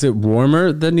depressing. Is it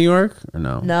warmer than New York or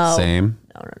no? No. Same?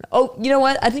 No. Oh, you know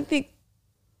what? I think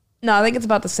it's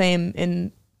about the same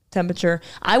in temperature.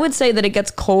 I would say that it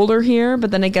gets colder here,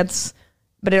 but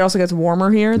it also gets warmer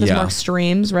here. There's more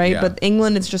extremes, right? Yeah. But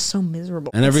England, it's just so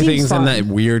miserable. And everything's in that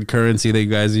weird currency that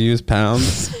you guys use,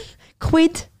 pounds.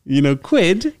 Quid. You know,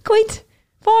 quid.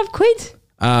 5 quid.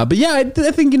 But yeah, I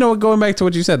think, going back to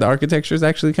what you said, the architecture is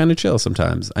actually kind of chill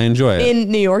sometimes. I enjoy it.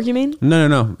 In New York, you mean?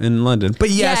 No, in London.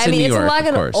 But yes, in New York, it's a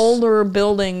lot of older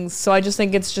buildings, so I just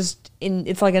think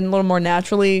it's like a little more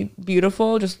naturally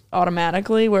beautiful, just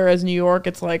automatically, whereas New York,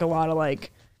 it's like a lot of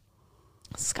like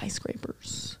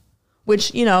skyscrapers,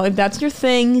 which, if that's your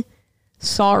thing,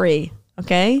 sorry,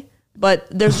 okay? But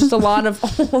there's just a lot of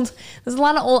old,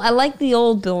 I like the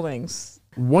old buildings.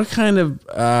 What kind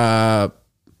of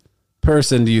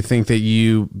person do you think that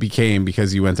you became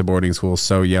because you went to boarding school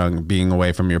so young, being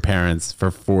away from your parents for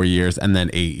 4 years and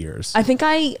then 8 years? I think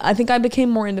I became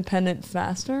more independent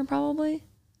faster, probably.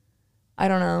 I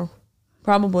don't know.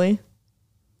 Probably.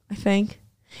 I think.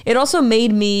 It also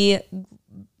made me,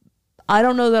 I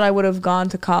don't know that I would have gone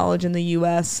to college in the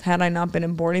US had I not been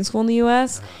in boarding school in the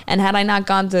US, and had I not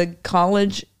gone to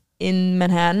college in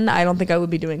Manhattan, I don't think I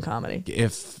would be doing comedy.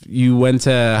 If you went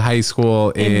to high school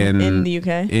in the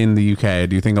UK,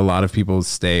 do you think a lot of people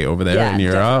stay over there in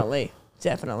Europe?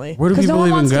 Definitely. Where do people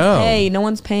even go? No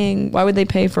one's paying. Why would they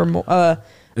pay for more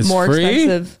free?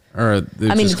 Expensive? Or it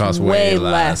just costs way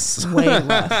less. Way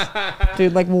less,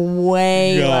 dude. Like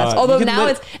way less. Although now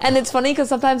it's funny because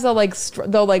sometimes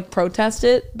they'll protest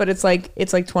it, but it's like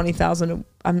 20,000.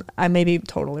 I may be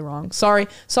totally wrong. Sorry,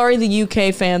 the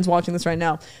UK fans watching this right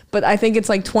now, but I think it's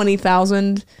like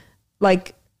 20,000,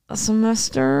 like a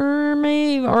semester,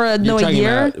 maybe, or a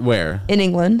year. Where? In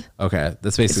England. Okay,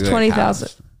 that's basically 20,000.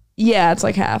 Yeah, it's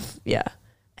like half. Yeah.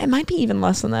 It might be even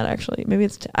less than that, actually. Maybe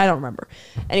it's... I don't remember.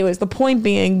 Anyways, the point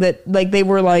being that, like, they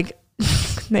were like...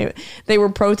 they were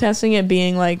protesting it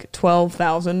being like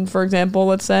 12,000, for example,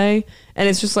 let's say. And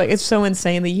it's just like, it's so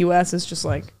insane. The US is just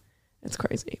like, it's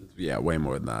crazy. Yeah, way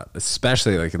more than that.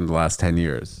 Especially like in the last 10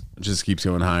 years. It just keeps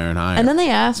going higher and higher. And then they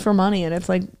ask for money and it's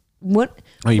like, what?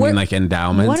 Oh, you mean like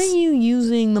endowments? What are you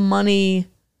using the money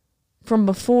from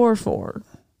before for?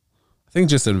 I think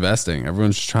just investing.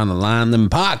 Everyone's just trying to line them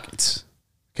pockets.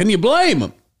 Can you blame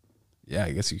them? Yeah,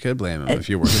 I guess you could blame them if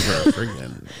you're working for a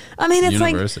friggin' I mean, it's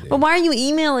university. like, but why are you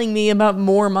emailing me about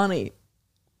more money?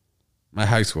 My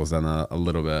high school's done that a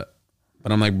little bit.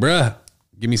 But I'm like, bruh,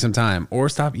 give me some time. Or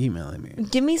stop emailing me.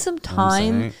 Give me some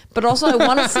time. But also, I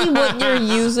want to see what you're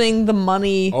using the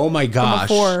money oh my gosh.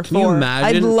 For. Can you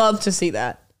imagine? I'd love to see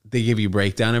that. They give you a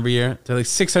breakdown every year. They're like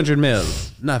 600 mil.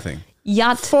 Nothing.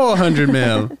 Yacht. 400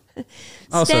 mil.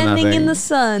 Also Standing nothing. in the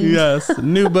sun. Yes.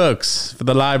 New books for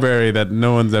the library that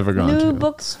no one's ever gone to. New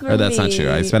books for Or that's me. not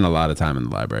true. I spent a lot of time in the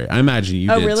library. I imagine you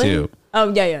did really? too.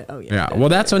 Oh, yeah. Oh, yeah. Yeah. Well,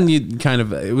 that's when you kind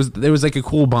of, it was like a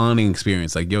cool bonding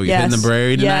experience. Like, yo, you hitting the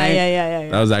library tonight? Yeah.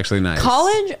 That was actually nice.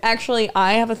 College, actually,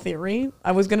 I have a theory.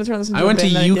 I was going to turn this into I went to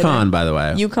UConn, by the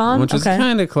way. UConn? Which was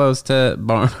kind of close to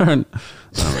Barn.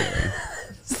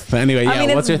 But anyway,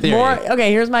 yeah, what's your theory?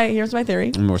 Here's my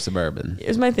theory. More suburban.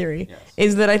 Here's my theory. Yes.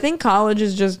 Is that I think college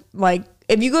is just like,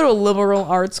 if you go to a liberal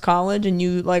arts college and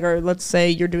you like, or let's say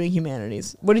you're doing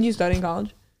humanities. What did you study in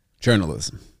college?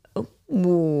 Journalism.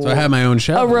 Ooh. So I had my own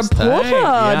show. A reporter.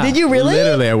 Yeah. Did you really?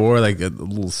 Literally, I wore like a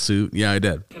little suit. Yeah, I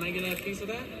did. Can I get a piece of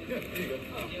that? Yeah, there you go.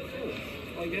 Oh, cool.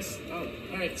 Well, I guess. Oh,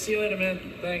 all right. See you later, man.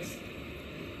 Thanks.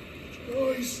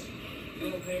 Nice.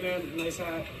 Hey, man. Nice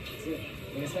hat.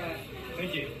 Nice hat.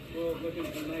 Thank you. Well, look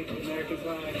at the American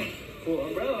flag. Cool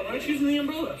umbrella. Why aren't you using the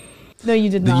umbrella? No, you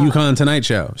did the not. The UConn Tonight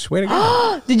Show. Way to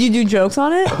go. Did you do jokes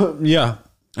on it? Yeah.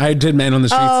 I did Man on the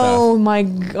Street stuff. Oh my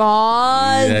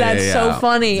God. That's so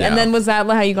funny. Yeah. And then was that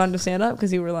how you got into stand up?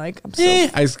 Because you were like, I'm so.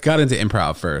 I got into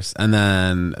improv first. And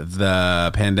then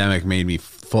the pandemic made me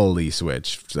fully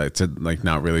switch to like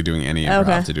not really doing any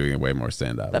improv to doing way more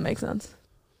stand up. That makes sense.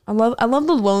 I love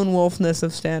the lone wolfness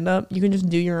of stand up. You can just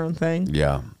do your own thing.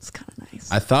 Yeah. It's kind of nice.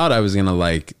 I thought I was going to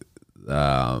like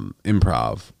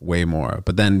improv way more,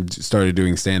 but then started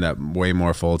doing stand up way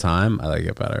more full time. I like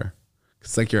it better.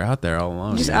 It's like you're out there all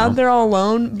alone. Just out there all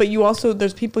alone, but you also,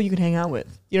 there's people you can hang out with.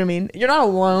 You know what I mean? You're not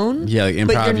alone. Yeah, like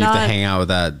improv, you have to hang out with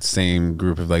that same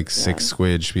group of like 6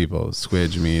 squidge people.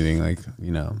 Squidge meaning like,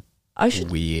 you know,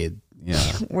 weird.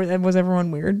 Yeah. Was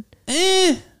everyone weird?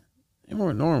 They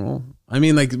weren't normal. I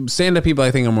mean, like stand-up people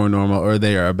I think are more normal, or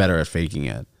they are better at faking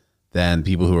it than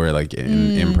people who are like in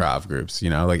improv groups, you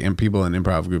know, like people in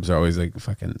improv groups are always like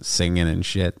fucking singing and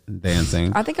shit and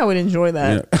dancing. I think I would enjoy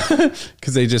that.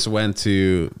 Because they just went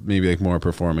to maybe like more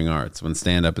performing arts, when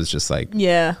stand-up is just like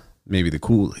maybe the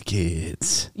cool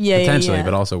kids. Potentially,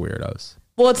 but also weirdos.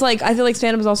 Well, it's like, I feel like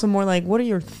stand-up is also more like, what are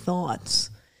your thoughts?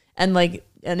 And like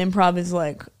an improv is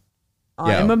like,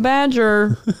 I'm a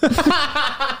badger.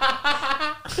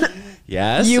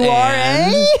 Yes. You are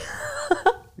a?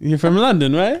 You're from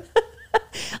London, right?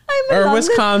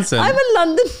 Wisconsin. I'm a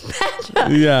London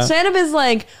badger. Yeah. Stand-up is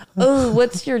like, oh,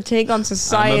 what's your take on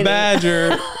society? I'm a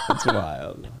badger. It's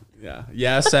wild. Yeah.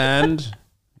 Yes, and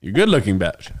you're good looking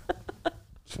badger.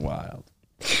 It's wild.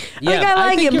 Yeah,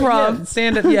 I like improv.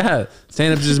 Stand-up,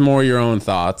 stand-up is just more your own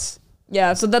thoughts.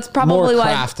 Yeah, so that's probably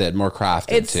more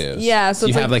crafted too. Yeah, so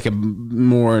you have like a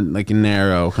more like a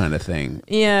narrow kind of thing.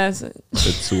 Yeah,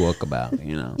 to talk about,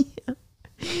 you know. Yeah.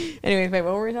 Anyway, wait,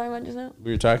 what were we talking about just now?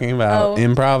 We were talking about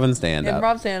improv and stand-up.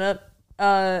 Improv,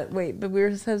 stand-up. Wait, but we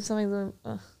were said something.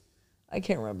 I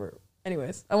can't remember.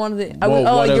 Anyways, I wanted to.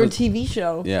 Your TV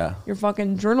show. Yeah. Your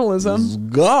fucking journalism. Let's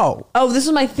go. Oh, this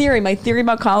is my theory. My theory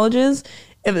about colleges.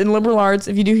 In liberal arts,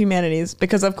 if you do humanities,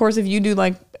 because of course if you do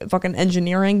like fucking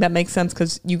engineering, that makes sense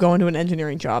because you go into an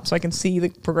engineering job, so I can see the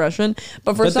progression.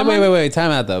 But wait, time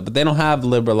out though. But they don't have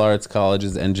liberal arts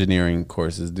colleges engineering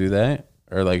courses, do they?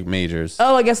 Or like majors?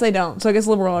 Oh, I guess they don't. So I guess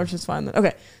liberal arts is fine then.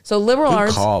 Okay, so liberal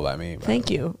arts. Call by me.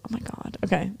 Thank you. Oh my God.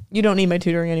 Okay, you don't need my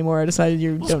tutoring anymore. I decided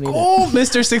you don't need it. Oh,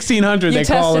 Mr. 1600. They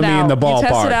calling me in the ballpark. You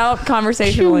test it out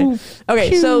conversationally.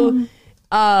 Okay, so.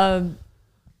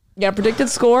 Yeah, predicted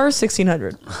score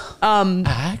 1,600.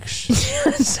 Actually,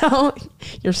 so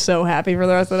you're so happy for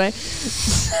the rest of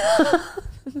the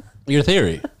day. Your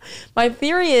theory. My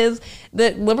theory is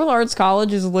that liberal arts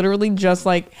college is literally just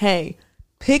like, hey,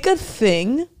 pick a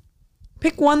thing,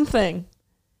 pick one thing.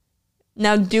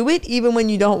 Now do it even when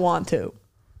you don't want to.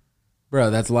 Bro,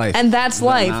 that's life. And that's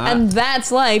life. And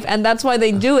that's life. And that's why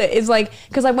they do it. It's like,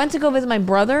 because I went to go visit my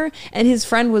brother and his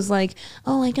friend was like,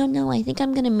 oh, I don't know. I think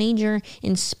I'm going to major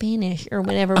in Spanish or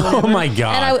whatever. Oh my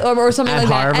God. And or something At like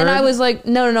Harvard? that. And I was like,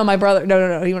 no, my brother.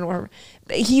 No. He went to Harvard.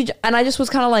 And I just was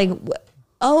kind of like,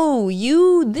 oh,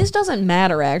 this doesn't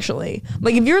matter actually.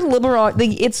 Like if you're liberal,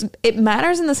 like it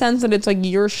matters in the sense that it's like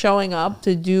you're showing up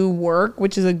to do work,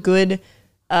 which is a good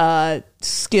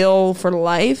skill for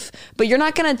life, but you're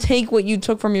not gonna take what you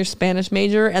took from your Spanish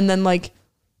major and then like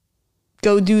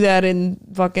go do that in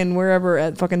fucking wherever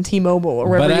at fucking T-Mobile or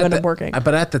wherever you end up working.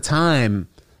 But at the time,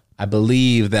 I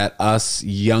believe that us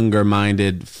younger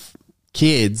minded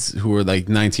kids who were like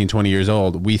 19, 20 years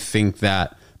old, we think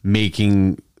that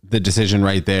making the decision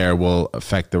right there will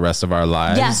affect the rest of our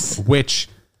lives. Yes. Which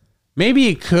maybe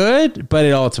it could, but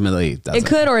it ultimately doesn't. It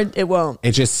could or it won't.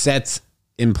 It just sets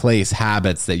in place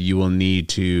habits that you will need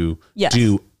to Yes.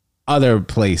 do other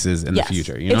places in Yes. the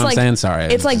future. You know It's what like- I'm saying? Sorry.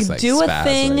 It's like do a spaz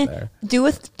thing, right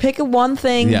there. pick a one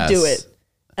thing, Yes. do it.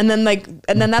 And then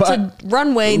that's a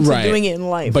runway to Right. doing it in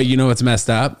life. But you know what's messed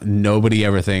up? Nobody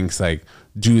ever thinks like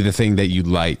do the thing that you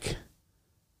like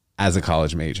as a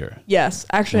college major. yes,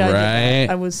 actually, I did Right? that.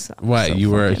 I was What? so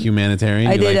You were a fucking- humanitarian?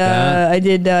 I You did. like that? I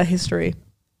did history.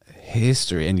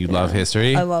 History, and you love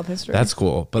history? I love history. That's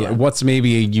cool. But like, what's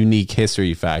maybe a unique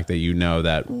history fact that you know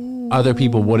that other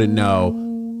people wouldn't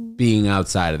know being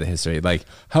outside of the history? Like,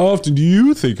 how often do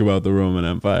you think about the Roman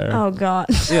Empire? Oh God.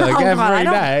 Yeah, like Oh, God, I every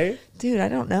don't- day. Dude, I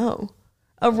don't know.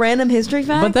 A random history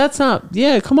fact? But that's not.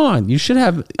 Yeah, come on. You should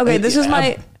have. Okay, this is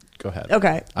my. Go ahead.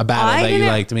 Okay. A battle that you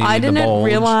liked, maybe I the didn't Bulge.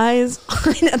 realize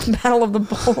the Battle of the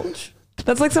Bulge.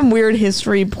 That's like some weird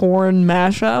history porn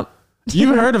mashup.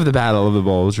 You've heard of the Battle of the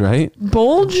Bulge, right?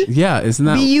 Bulge? Yeah, isn't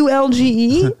that? Bulge?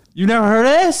 You never heard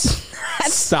of this?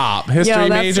 Stop. History Yo,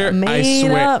 that's major. made I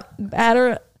swear.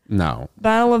 up. No.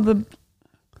 Battle of the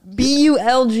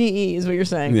Bulge is what you're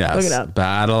saying. Yes. Look it up.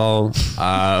 Battle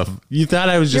of. You thought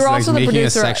I was just You're like also the making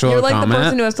producer. a sexual You're like comment? the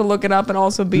person who has to look it up and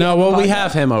also be. No, on the well, we podcast.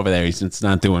 have him over there. He's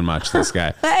not doing much, this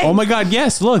guy. Hey. Oh my God,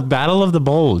 yes, look, Battle of the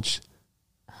Bulge.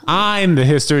 I'm the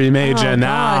history major Oh,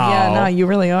 now. God, yeah, no, you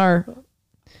really are.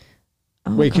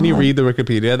 Oh, Wait, can you read the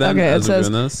Wikipedia then? Okay, it as we're says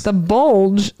doing this? the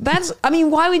Bulge. That's. I mean,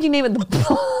 why would you name it the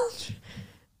Bulge?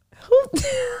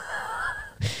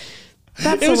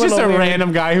 That's It was just a little weird.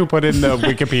 random guy who put in the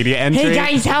Wikipedia entry. Hey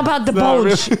guys, how about the Not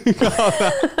Bulge?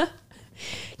 really.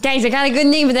 Guys, I got a good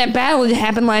name for that battle that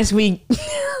happened last week.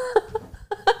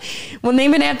 We'll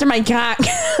name it after my cock.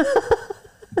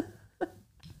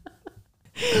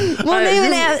 We'll name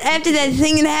it after that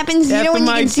thing that happens. You know After when you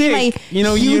my can see my dick. You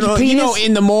know, huge penis?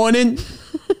 in the morning.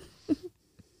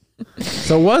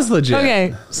 So it was legit.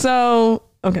 Okay, so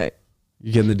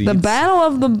You getting the deeds? the Battle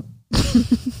of the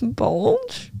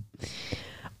Bulge,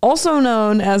 also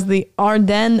known as the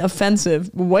Ardennes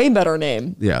Offensive, way better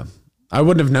name. Yeah. I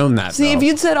wouldn't have known that. See, though. if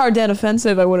you'd said Ardennes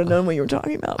Offensive, I would have known what you were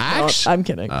talking about. No, Actually- I'm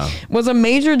kidding. Oh. Was a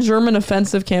major German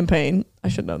offensive campaign. I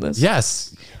should know this.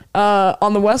 Yes.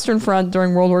 On the Western Front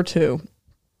during World War II.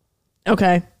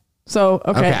 Okay. So,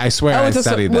 okay. I swear I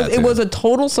studied that, It too. was a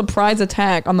total surprise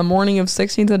attack on the morning of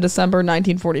 16th of December,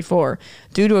 1944,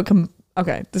 due to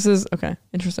this is,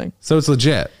 interesting. So it's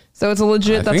legit. So it's a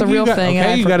legit, that's a real thing.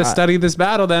 Okay, I you got to forgot. study this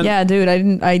battle then. Yeah, dude,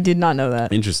 I did not know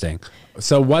that. Interesting.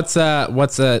 So what's a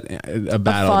battle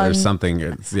fun- or something?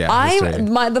 History.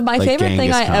 My Like favorite thing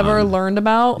Genghis I ever Khan. learned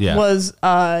about Yeah. was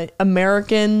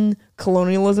American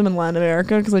colonialism in Latin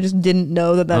America, because I just didn't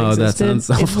know that Oh, that existed. sounds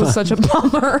so It was such a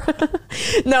bummer.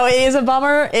 No, it is a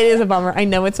bummer. It is a bummer. I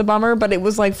know it's a bummer, but it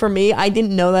was like, for me, I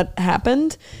didn't know that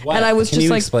happened. What? And I was Can just you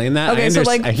like, explain that? Okay, I so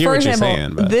like, I hear for what you're example,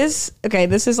 saying, but-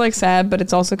 this is like sad, but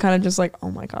it's also kind of just like,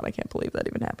 oh my God, I can't believe that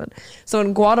even happened. So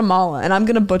in Guatemala, and I'm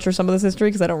going to butcher some of this history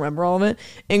because I don't remember all of it.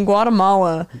 In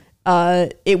Guatemala,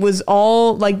 it was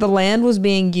all like the land was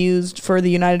being used for the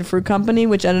United Fruit Company,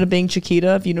 which ended up being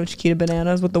Chiquita, if you know Chiquita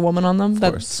bananas with the woman on them,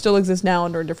 that course. still exists now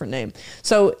under a different name.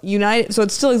 So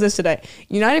it still exists today.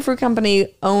 United Fruit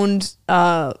Company owned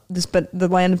the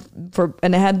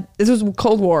land this was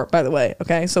Cold War, by the way.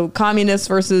 Okay, so communists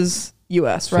versus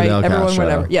U.S. right? Fidel Everyone, Castro.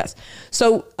 whatever. Yes.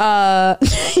 So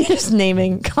you're just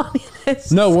naming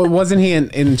communists. No, wasn't he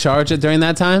in charge during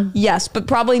that time? Yes, but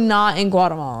probably not in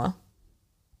Guatemala.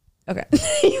 Okay.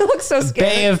 You look so scared.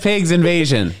 Bay of Pigs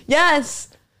invasion. Yes.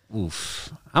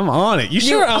 Oof. I'm on it. You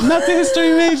sure I'm not the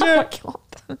history major?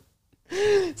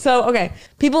 So, okay.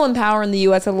 People in power in the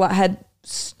U.S. had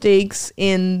stakes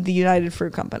in the United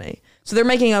Fruit Company. So they're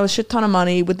making a shit ton of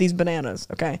money with these bananas.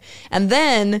 Okay. And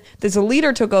then this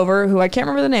leader took over, who I can't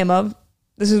remember the name of.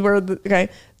 This is where,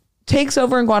 takes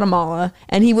over in Guatemala.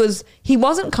 And he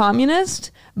wasn't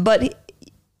communist, but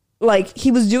like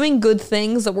he was doing good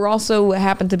things that were also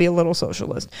happened to be a little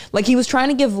socialist. Like he was trying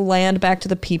to give land back to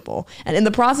the people. And in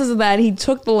the process of that, he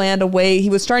took the land away. He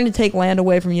was starting to take land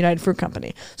away from United Fruit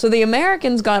Company. So the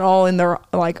Americans got all in their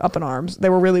like up in arms. They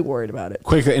were really worried about it.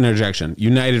 Quick interjection.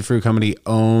 United Fruit Company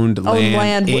owned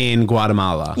land in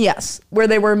Guatemala. Yes. Where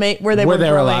there were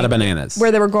a lot of bananas.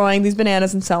 Where they were growing these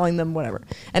bananas and selling them, whatever.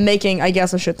 And making, I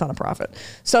guess, a shit ton of profit.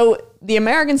 So the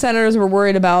American senators were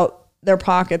worried about their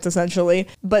pockets essentially,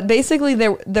 but basically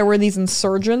there were these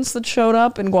insurgents that showed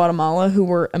up in Guatemala who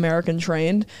were American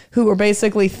trained, who were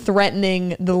basically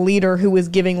threatening the leader who was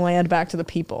giving land back to the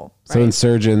people. Right? So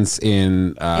insurgents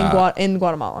in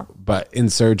Guatemala, but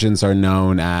insurgents are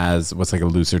known as what's like a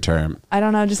looser term. I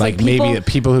don't know, just like people, maybe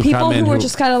people who come in who were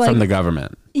just kind of like from the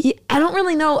government. I don't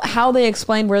really know how they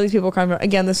explained where these people come from.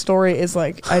 Again, this story is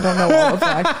like, I don't know all the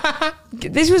facts.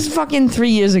 This was fucking 3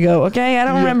 years ago, okay? I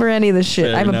don't remember any of this shit.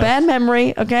 Fair I have enough. a bad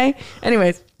memory, okay?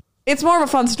 Anyways, it's more of a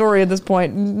fun story at this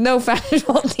point. No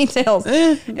factual details.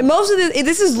 Most of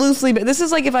this is loosely, this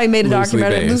is like if I made a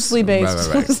documentary, loosely based,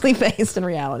 right. loosely based in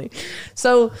reality.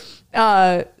 So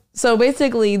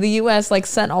basically the US like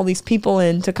sent all these people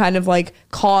in to kind of like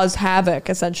cause havoc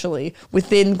essentially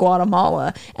within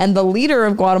Guatemala. And the leader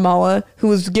of Guatemala, who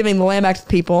was giving the land back to the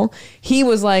people, he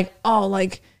was like, oh,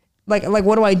 like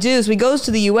what do I do? So he goes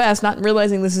to the US, not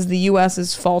realizing this is the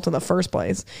US's fault in the first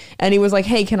place. And he was like,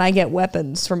 hey, can I get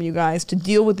weapons from you guys to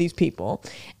deal with these people?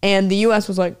 And the US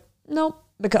was like, nope.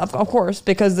 Because, of course,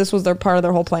 because this was their part of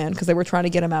their whole plan, because they were trying to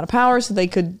get him out of power so they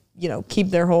could, keep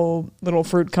their whole little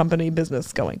fruit company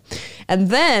business going. And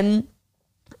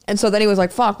so then he was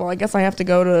like, fuck, well, I guess I have to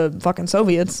go to fucking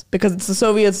Soviets, because it's the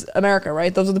Soviets, America,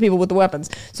 right? Those are the people with the weapons.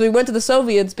 So he went to the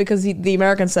Soviets because the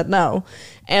Americans said no.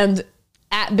 And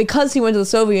because he went to the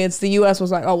Soviets, the US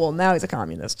was like, oh, well, now he's a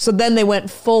communist. So then they went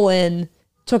full in,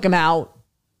 took him out,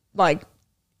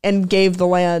 and gave the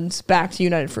land back to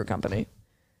United Fruit Company.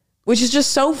 Which is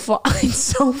just so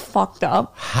fucked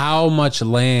up. How much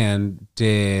land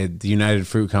did the United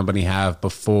Fruit Company have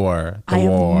before the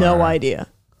war? I have no idea.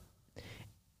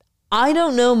 I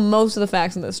don't know most of the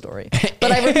facts in this story.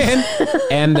 But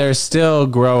and they're still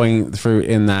growing fruit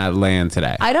in that land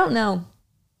today. I don't know.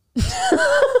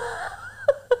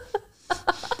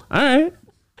 All right.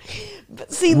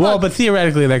 But see, but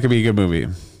theoretically, that could be a good movie.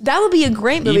 That would be a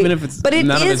great movie. Even if it's none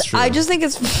of it's true. I just think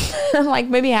it's like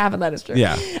maybe half of that is true.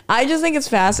 Yeah. I just think it's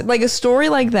fascinating. Like a story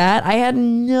like that, I had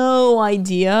no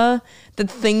idea that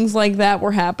things like that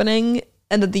were happening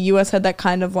and that the US had that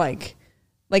kind of like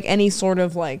any sort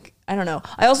of I don't know.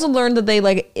 I also learned that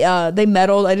they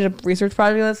meddled. I did a research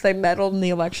project on this. They meddled in the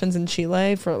elections in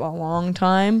Chile for a long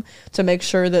time to make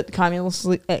sure that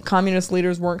communist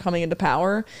leaders weren't coming into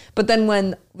power. But then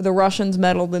when the Russians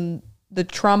meddled in the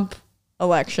Trump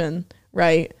election,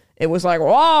 right, it was like,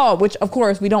 whoa, which of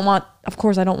course I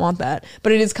don't want that.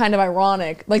 But it is kind of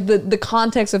ironic, like the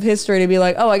context of history to be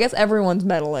like, oh, I guess everyone's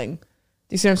meddling.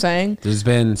 Do you see what I'm saying? There's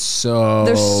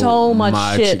so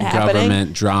much shit happening.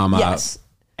 Government drama. Yes.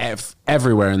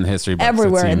 Everywhere in the history books.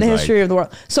 Everywhere in the history of the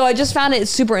world. So I just found it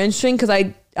super interesting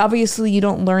because obviously you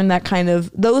don't learn that kind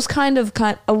of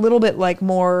a little bit like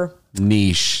more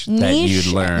niche that you'd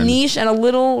learn. Niche and a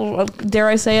little, dare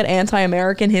I say it,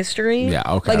 anti-American history. Yeah,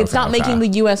 okay. Like it's not making the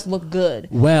US look good.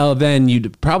 Well, then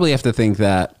you'd probably have to think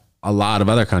that a lot of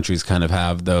other countries kind of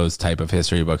have those type of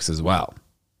history books as well.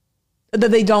 That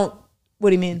they don't.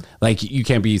 What do you mean? Like you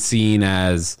can't be seen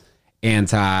as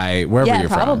anti wherever you're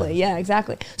probably. from. Yeah,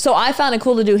 exactly. So I found it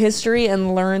cool to do history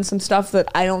and learn some stuff that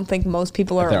I don't think most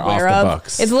people are aware of.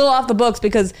 Books. It's a little off the books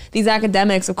because these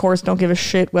academics, of course, don't give a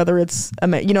shit whether it's,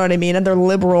 you know what I mean? And they're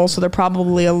liberal, so they're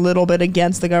probably a little bit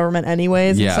against the government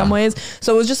anyways in some ways.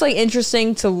 So it was just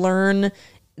interesting to learn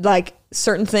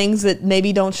certain things that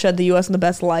maybe don't shed the US in the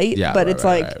best light. Yeah, but it's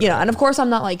and of course I'm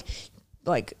not like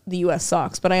the US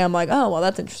sucks, but I am like, oh, well,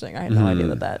 that's interesting. I had no idea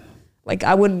that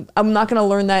I'm not going to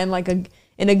learn that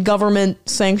in a government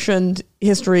sanctioned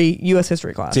US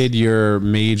history class. Did your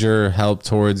major help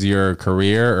towards your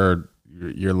career or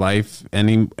your life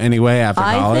anyway after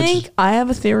college? I think I have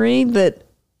a theory that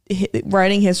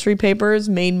writing history papers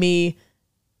made me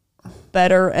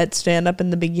better at stand up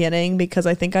in the beginning because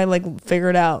I think I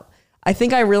figured out. I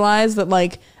think I realized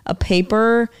that a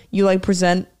paper you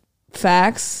present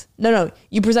facts. No,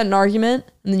 you present an argument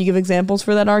and then you give examples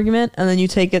for that argument and then you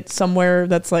take it somewhere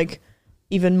that's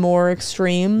even more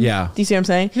extreme. Yeah. Do you see what I'm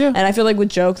saying? Yeah. And I feel with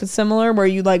jokes it's similar where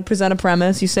you present a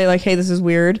premise, you say hey, this is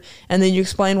weird, and then you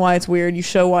explain why it's weird, you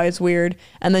show why it's weird,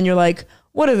 and then you're like,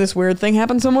 what if this weird thing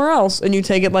happened somewhere else? And you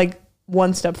take it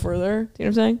one step further. Do you know what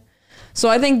I'm saying? So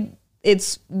I think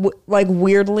it's like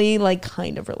weirdly like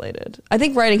kind of related. I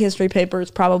think writing history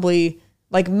papers probably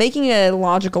like making a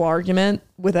logical argument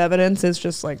with evidence is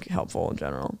just like helpful in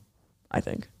general, I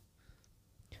think.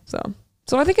 So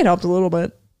I think it helped a little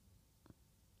bit.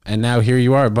 And now here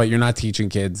you are, but you're not teaching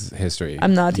kids history.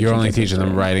 I'm not teaching You're only kids teaching history.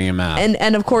 them writing and math.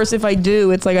 And of course, if I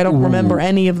do, it's like I don't remember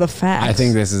any of the facts. I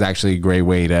think this is actually a great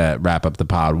way to wrap up the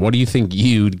pod. What do you think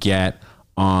you'd get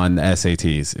on the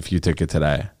SATs if you took it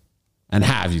today? And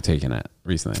have you taken it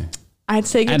recently? I'd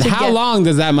take it. And how long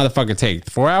does that motherfucker take?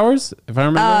 4 hours, if I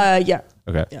remember? Yeah.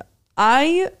 Okay.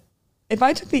 Yeah. If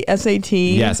I took the SAT.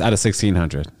 Yes, out of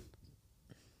 1,600.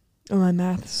 Oh, my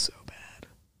math is so bad.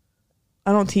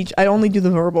 I only do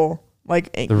the verbal,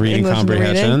 like the reading English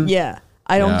comprehension. And the reading. Yeah.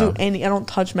 I don't do any. I don't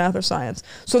touch math or science.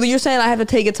 So you're saying I have to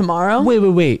take it tomorrow?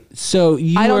 Wait. So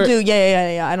I don't do.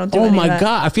 Yeah. I don't do. Oh any my of that.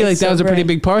 God! I feel like It's that so was a pretty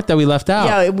great. big part that we left out.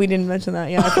 Yeah, we didn't mention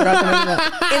that. Yeah, I forgot to mention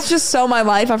that. It's just so my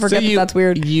life. I forget that that's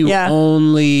weird. You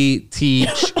only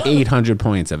teach 800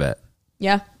 points of it.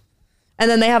 Yeah.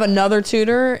 And then they have another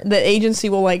tutor. The agency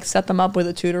will like set them up with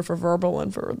a tutor for verbal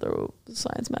and for the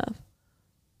science math.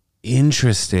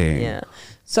 Interesting. Yeah.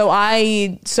 So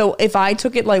if I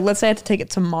took it, like, let's say I had to take it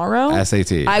tomorrow.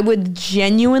 SAT. I would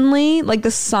genuinely, like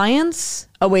the science.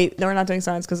 Oh, wait. No, we're not doing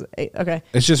science because, okay.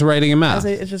 It's just writing and math.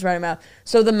 It's just writing math.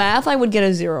 So the math I would get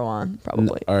a 0 on,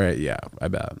 probably. All right. Yeah, I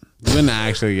bet. You wouldn't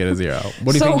actually get a 0.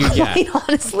 What do you think you'd get? Quite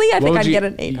honestly, I think I'd get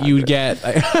an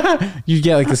 800. You'd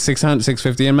get like a 600,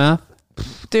 650 in math?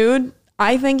 Dude,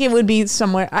 I think it would be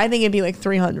somewhere. I think it'd be like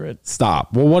 300.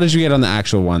 Stop. Well, what did you get on the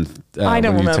actual one? I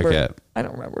don't when remember. You took it? I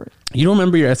don't remember. You don't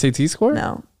remember your SAT score?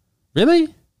 No.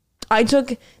 Really? I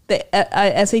took the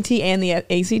SAT and the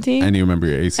ACT. And you remember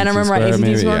your ACT score? And I remember my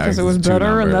ACT score because it was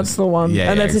better, and that's the one.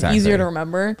 Yeah, and that's exactly. easier to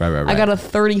remember. Right. I got a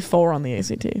 34 on the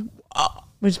ACT,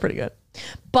 which is pretty good.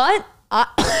 But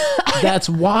that's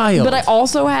wild. But I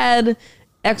also had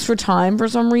extra time for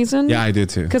some reason. Yeah, I did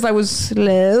too. Because I was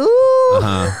slow.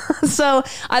 So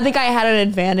I think I had an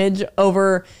advantage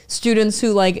over students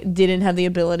who like didn't have the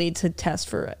ability to test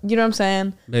for it. You know what I'm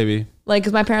saying? Maybe. Like,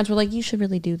 because my parents were like, you should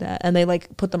really do that. And they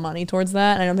like put the money towards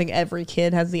that. And I don't think every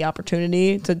kid has the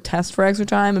opportunity to test for extra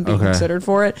time and be considered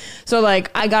for it. So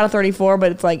like I got a 34,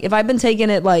 but it's like if I'd been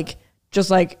taking it like just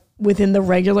like within the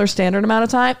regular standard amount of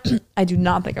time, I do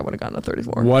not think I would have gotten a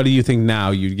 34. What do you think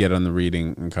now you'd get on the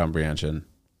reading and comprehension?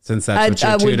 Since that's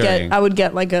what you're tutoring. I would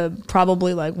get like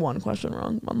probably like one question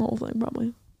wrong on the whole thing,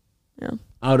 probably. Yeah.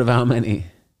 Out of how many?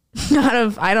 Out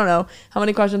of, I don't know. How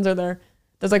many questions are there?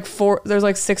 There's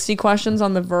like 60 questions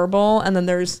on the verbal, and then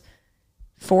there's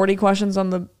 40 questions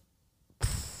on the,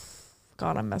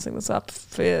 God, I'm messing this up.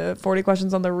 40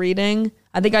 questions on the reading.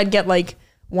 I think I'd get like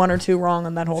 1 or 2 wrong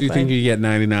on that whole thing. Do you think you get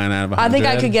 99 out of 100? I think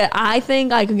I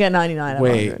could get 99 out of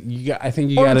 100. Wait, I think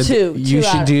you Or gotta. two You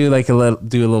should do like do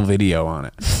a little video on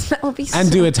it That would be and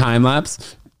do a time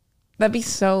lapse. That'd be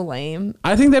so lame.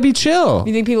 I think that'd be chill.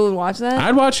 You think people would watch that?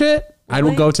 I'd watch it. I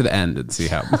Really? would go to the end and see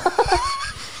how.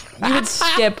 You would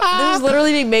skip. This is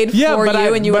literally being made for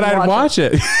you, and you would watch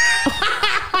it.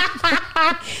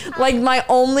 Like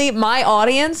my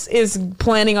audience is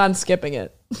planning on skipping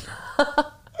it.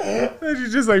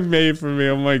 It's just like made for me.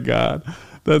 Oh my God,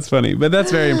 that's funny, but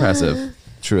that's very impressive.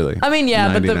 Truly. I mean, yeah,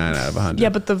 99 but out of 100. Yeah,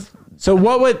 but so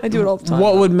what would I do it all the time,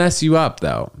 What though. would mess you up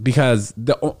though? Because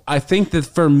I think that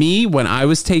for me, when I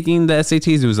was taking the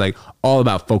SATs, it was like all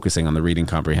about focusing on the reading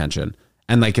comprehension.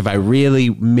 And like if I really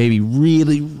wanted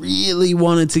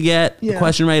to get the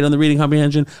question right on the reading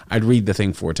comprehension, I'd read the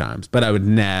thing 4 times. But I would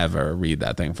never read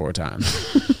that thing 4 times.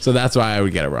 So that's why I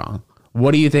would get it wrong.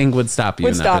 What do you think would stop you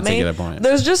in that particular point?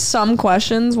 There's just some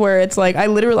questions where it's like I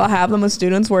literally have them with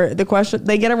students where the question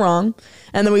they get it wrong,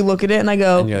 and then we look at it and I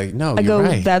go, and you're like, no, I go,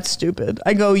 right. That's stupid.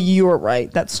 I go, you're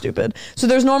right. That's stupid. So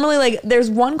there's normally there's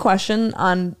one question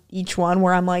on each one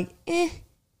where I'm like,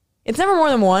 It's never more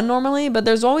than one normally, but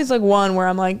there's always like one where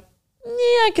I'm like, yeah,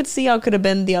 I could see how it could have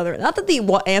been the other. Not that the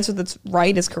answer that's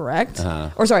right is correct,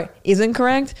 or sorry, isn't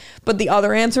correct, but the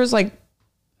other answer is like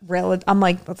relative. I'm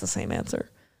like, that's the same answer.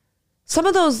 Some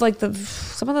of those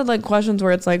questions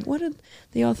where it's like, what did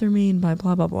the author mean by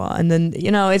blah blah blah, and then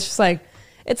it's just like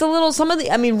it's a little.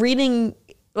 Reading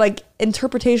like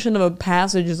interpretation of a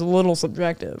passage is a little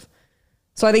subjective,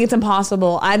 so I think it's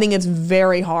impossible. I think it's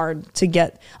very hard to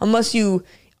get unless you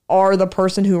are the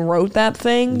person who wrote that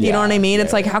thing. You know what I mean?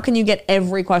 It's like, how can you get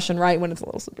every question right when it's a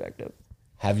little subjective?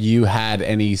 Have you had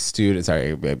any students?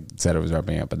 Sorry, I said I was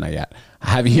wrapping up, but not yet.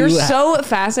 Have you? You're so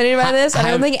fascinated by this, and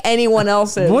I don't think anyone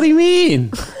else is. What do you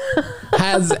mean?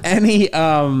 Has any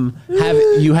have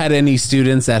you had any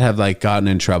students that have like gotten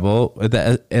in trouble with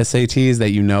the SATs that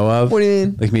you know of? What do you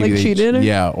mean? Like maybe they cheated?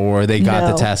 Yeah, or they got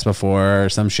No. the test before or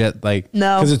some shit like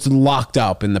No. because it's locked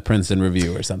up in the Princeton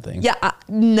Review or something. Yeah,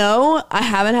 no, I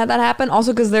haven't had that happen.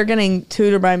 Also, because they're getting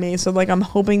tutored by me, so like I'm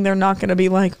hoping they're not going to be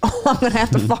like, oh, I'm going to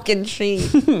have to fucking cheat.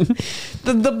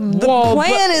 The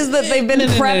plan is that they've been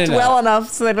prepped well enough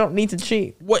so they don't need to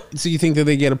cheat. What? So you think that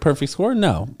they get a perfect score?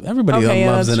 No, everybody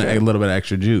loves a little bit of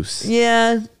extra juice.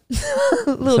 Yeah.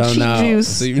 Little cheat juice.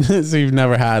 So you've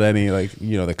never had any like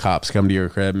the cops come to your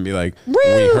crib and be like, we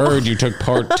heard you took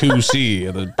part 2C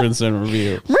of the Princeton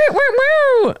Review.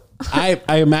 I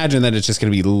imagine that it's just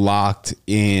going to be locked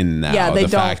in now. Yeah, the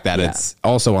fact that it's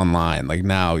also online. Like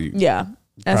now,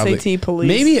 probably, SAT police.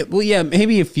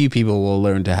 Maybe a few people will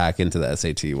learn to hack into the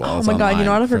SAT. While oh my god, you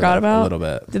know what I forgot about? A little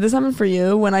bit. Did this happen for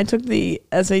you? When I took the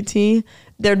SAT,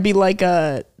 there'd be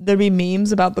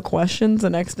memes about the questions the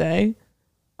next day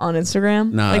on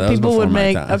Instagram. No, like people would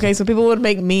make so people would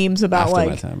make memes about after like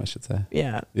my time, I should say.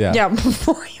 Yeah.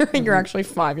 Before you're actually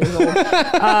 5 years old.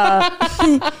 That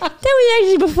was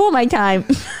actually before my time.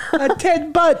 A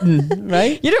Ted Button,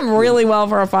 right? You did really well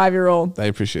for a 5-year-old. I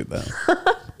appreciate that.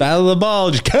 Battle of the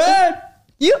Bulge, cut.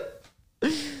 Yep.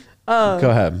 Go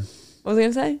ahead. What was I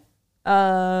gonna say?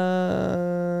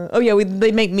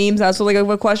 They make memes out. So like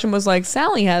a question was like,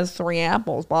 Sally has 3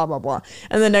 apples, blah blah blah,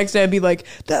 and the next day I'd be like,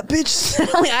 that bitch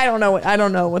Sally. I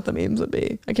don't know what the memes would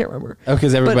be. I can't remember. Oh,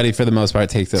 because everybody for the most part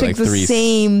takes it like the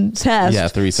same test. Yeah,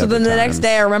 3 So separate then the times. next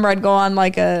day I remember I'd go on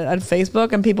like on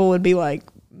Facebook and people would be like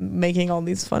making all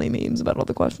these funny memes about all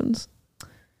the questions.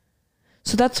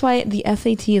 So that's why the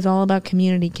SAT is all about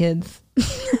community, kids.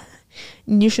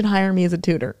 You should hire me as a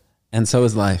tutor. And so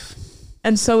is life.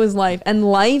 And so is life. And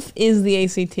life is the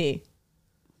ACT.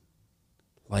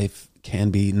 Life can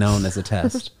be known as a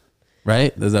test.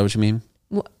 Right? Is that what you mean?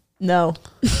 No.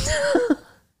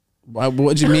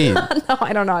 What'd you mean? No,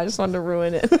 I don't know. I just wanted to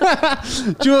ruin it.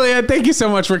 Julia, thank you so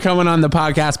much for coming on the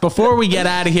podcast. Before we get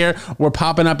out of here, we're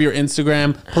popping up your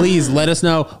Instagram. Please let us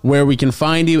know where we can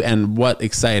find you and what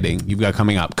exciting you've got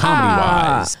coming up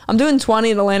comedy-wise. I'm doing 20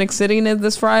 in Atlantic City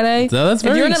this Friday. So that's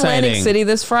very If you're in exciting. Atlantic City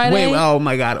this Friday. Wait, oh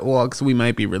my God. Well, because we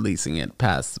might be releasing it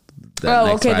past Oh,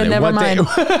 next okay, Friday. then never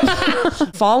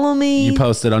mind. Follow me. You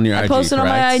posted on your IG, I posted on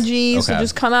my correct? IG, so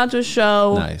just come out to a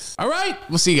show. Nice. All right.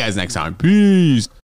 We'll see you guys next time. Peace.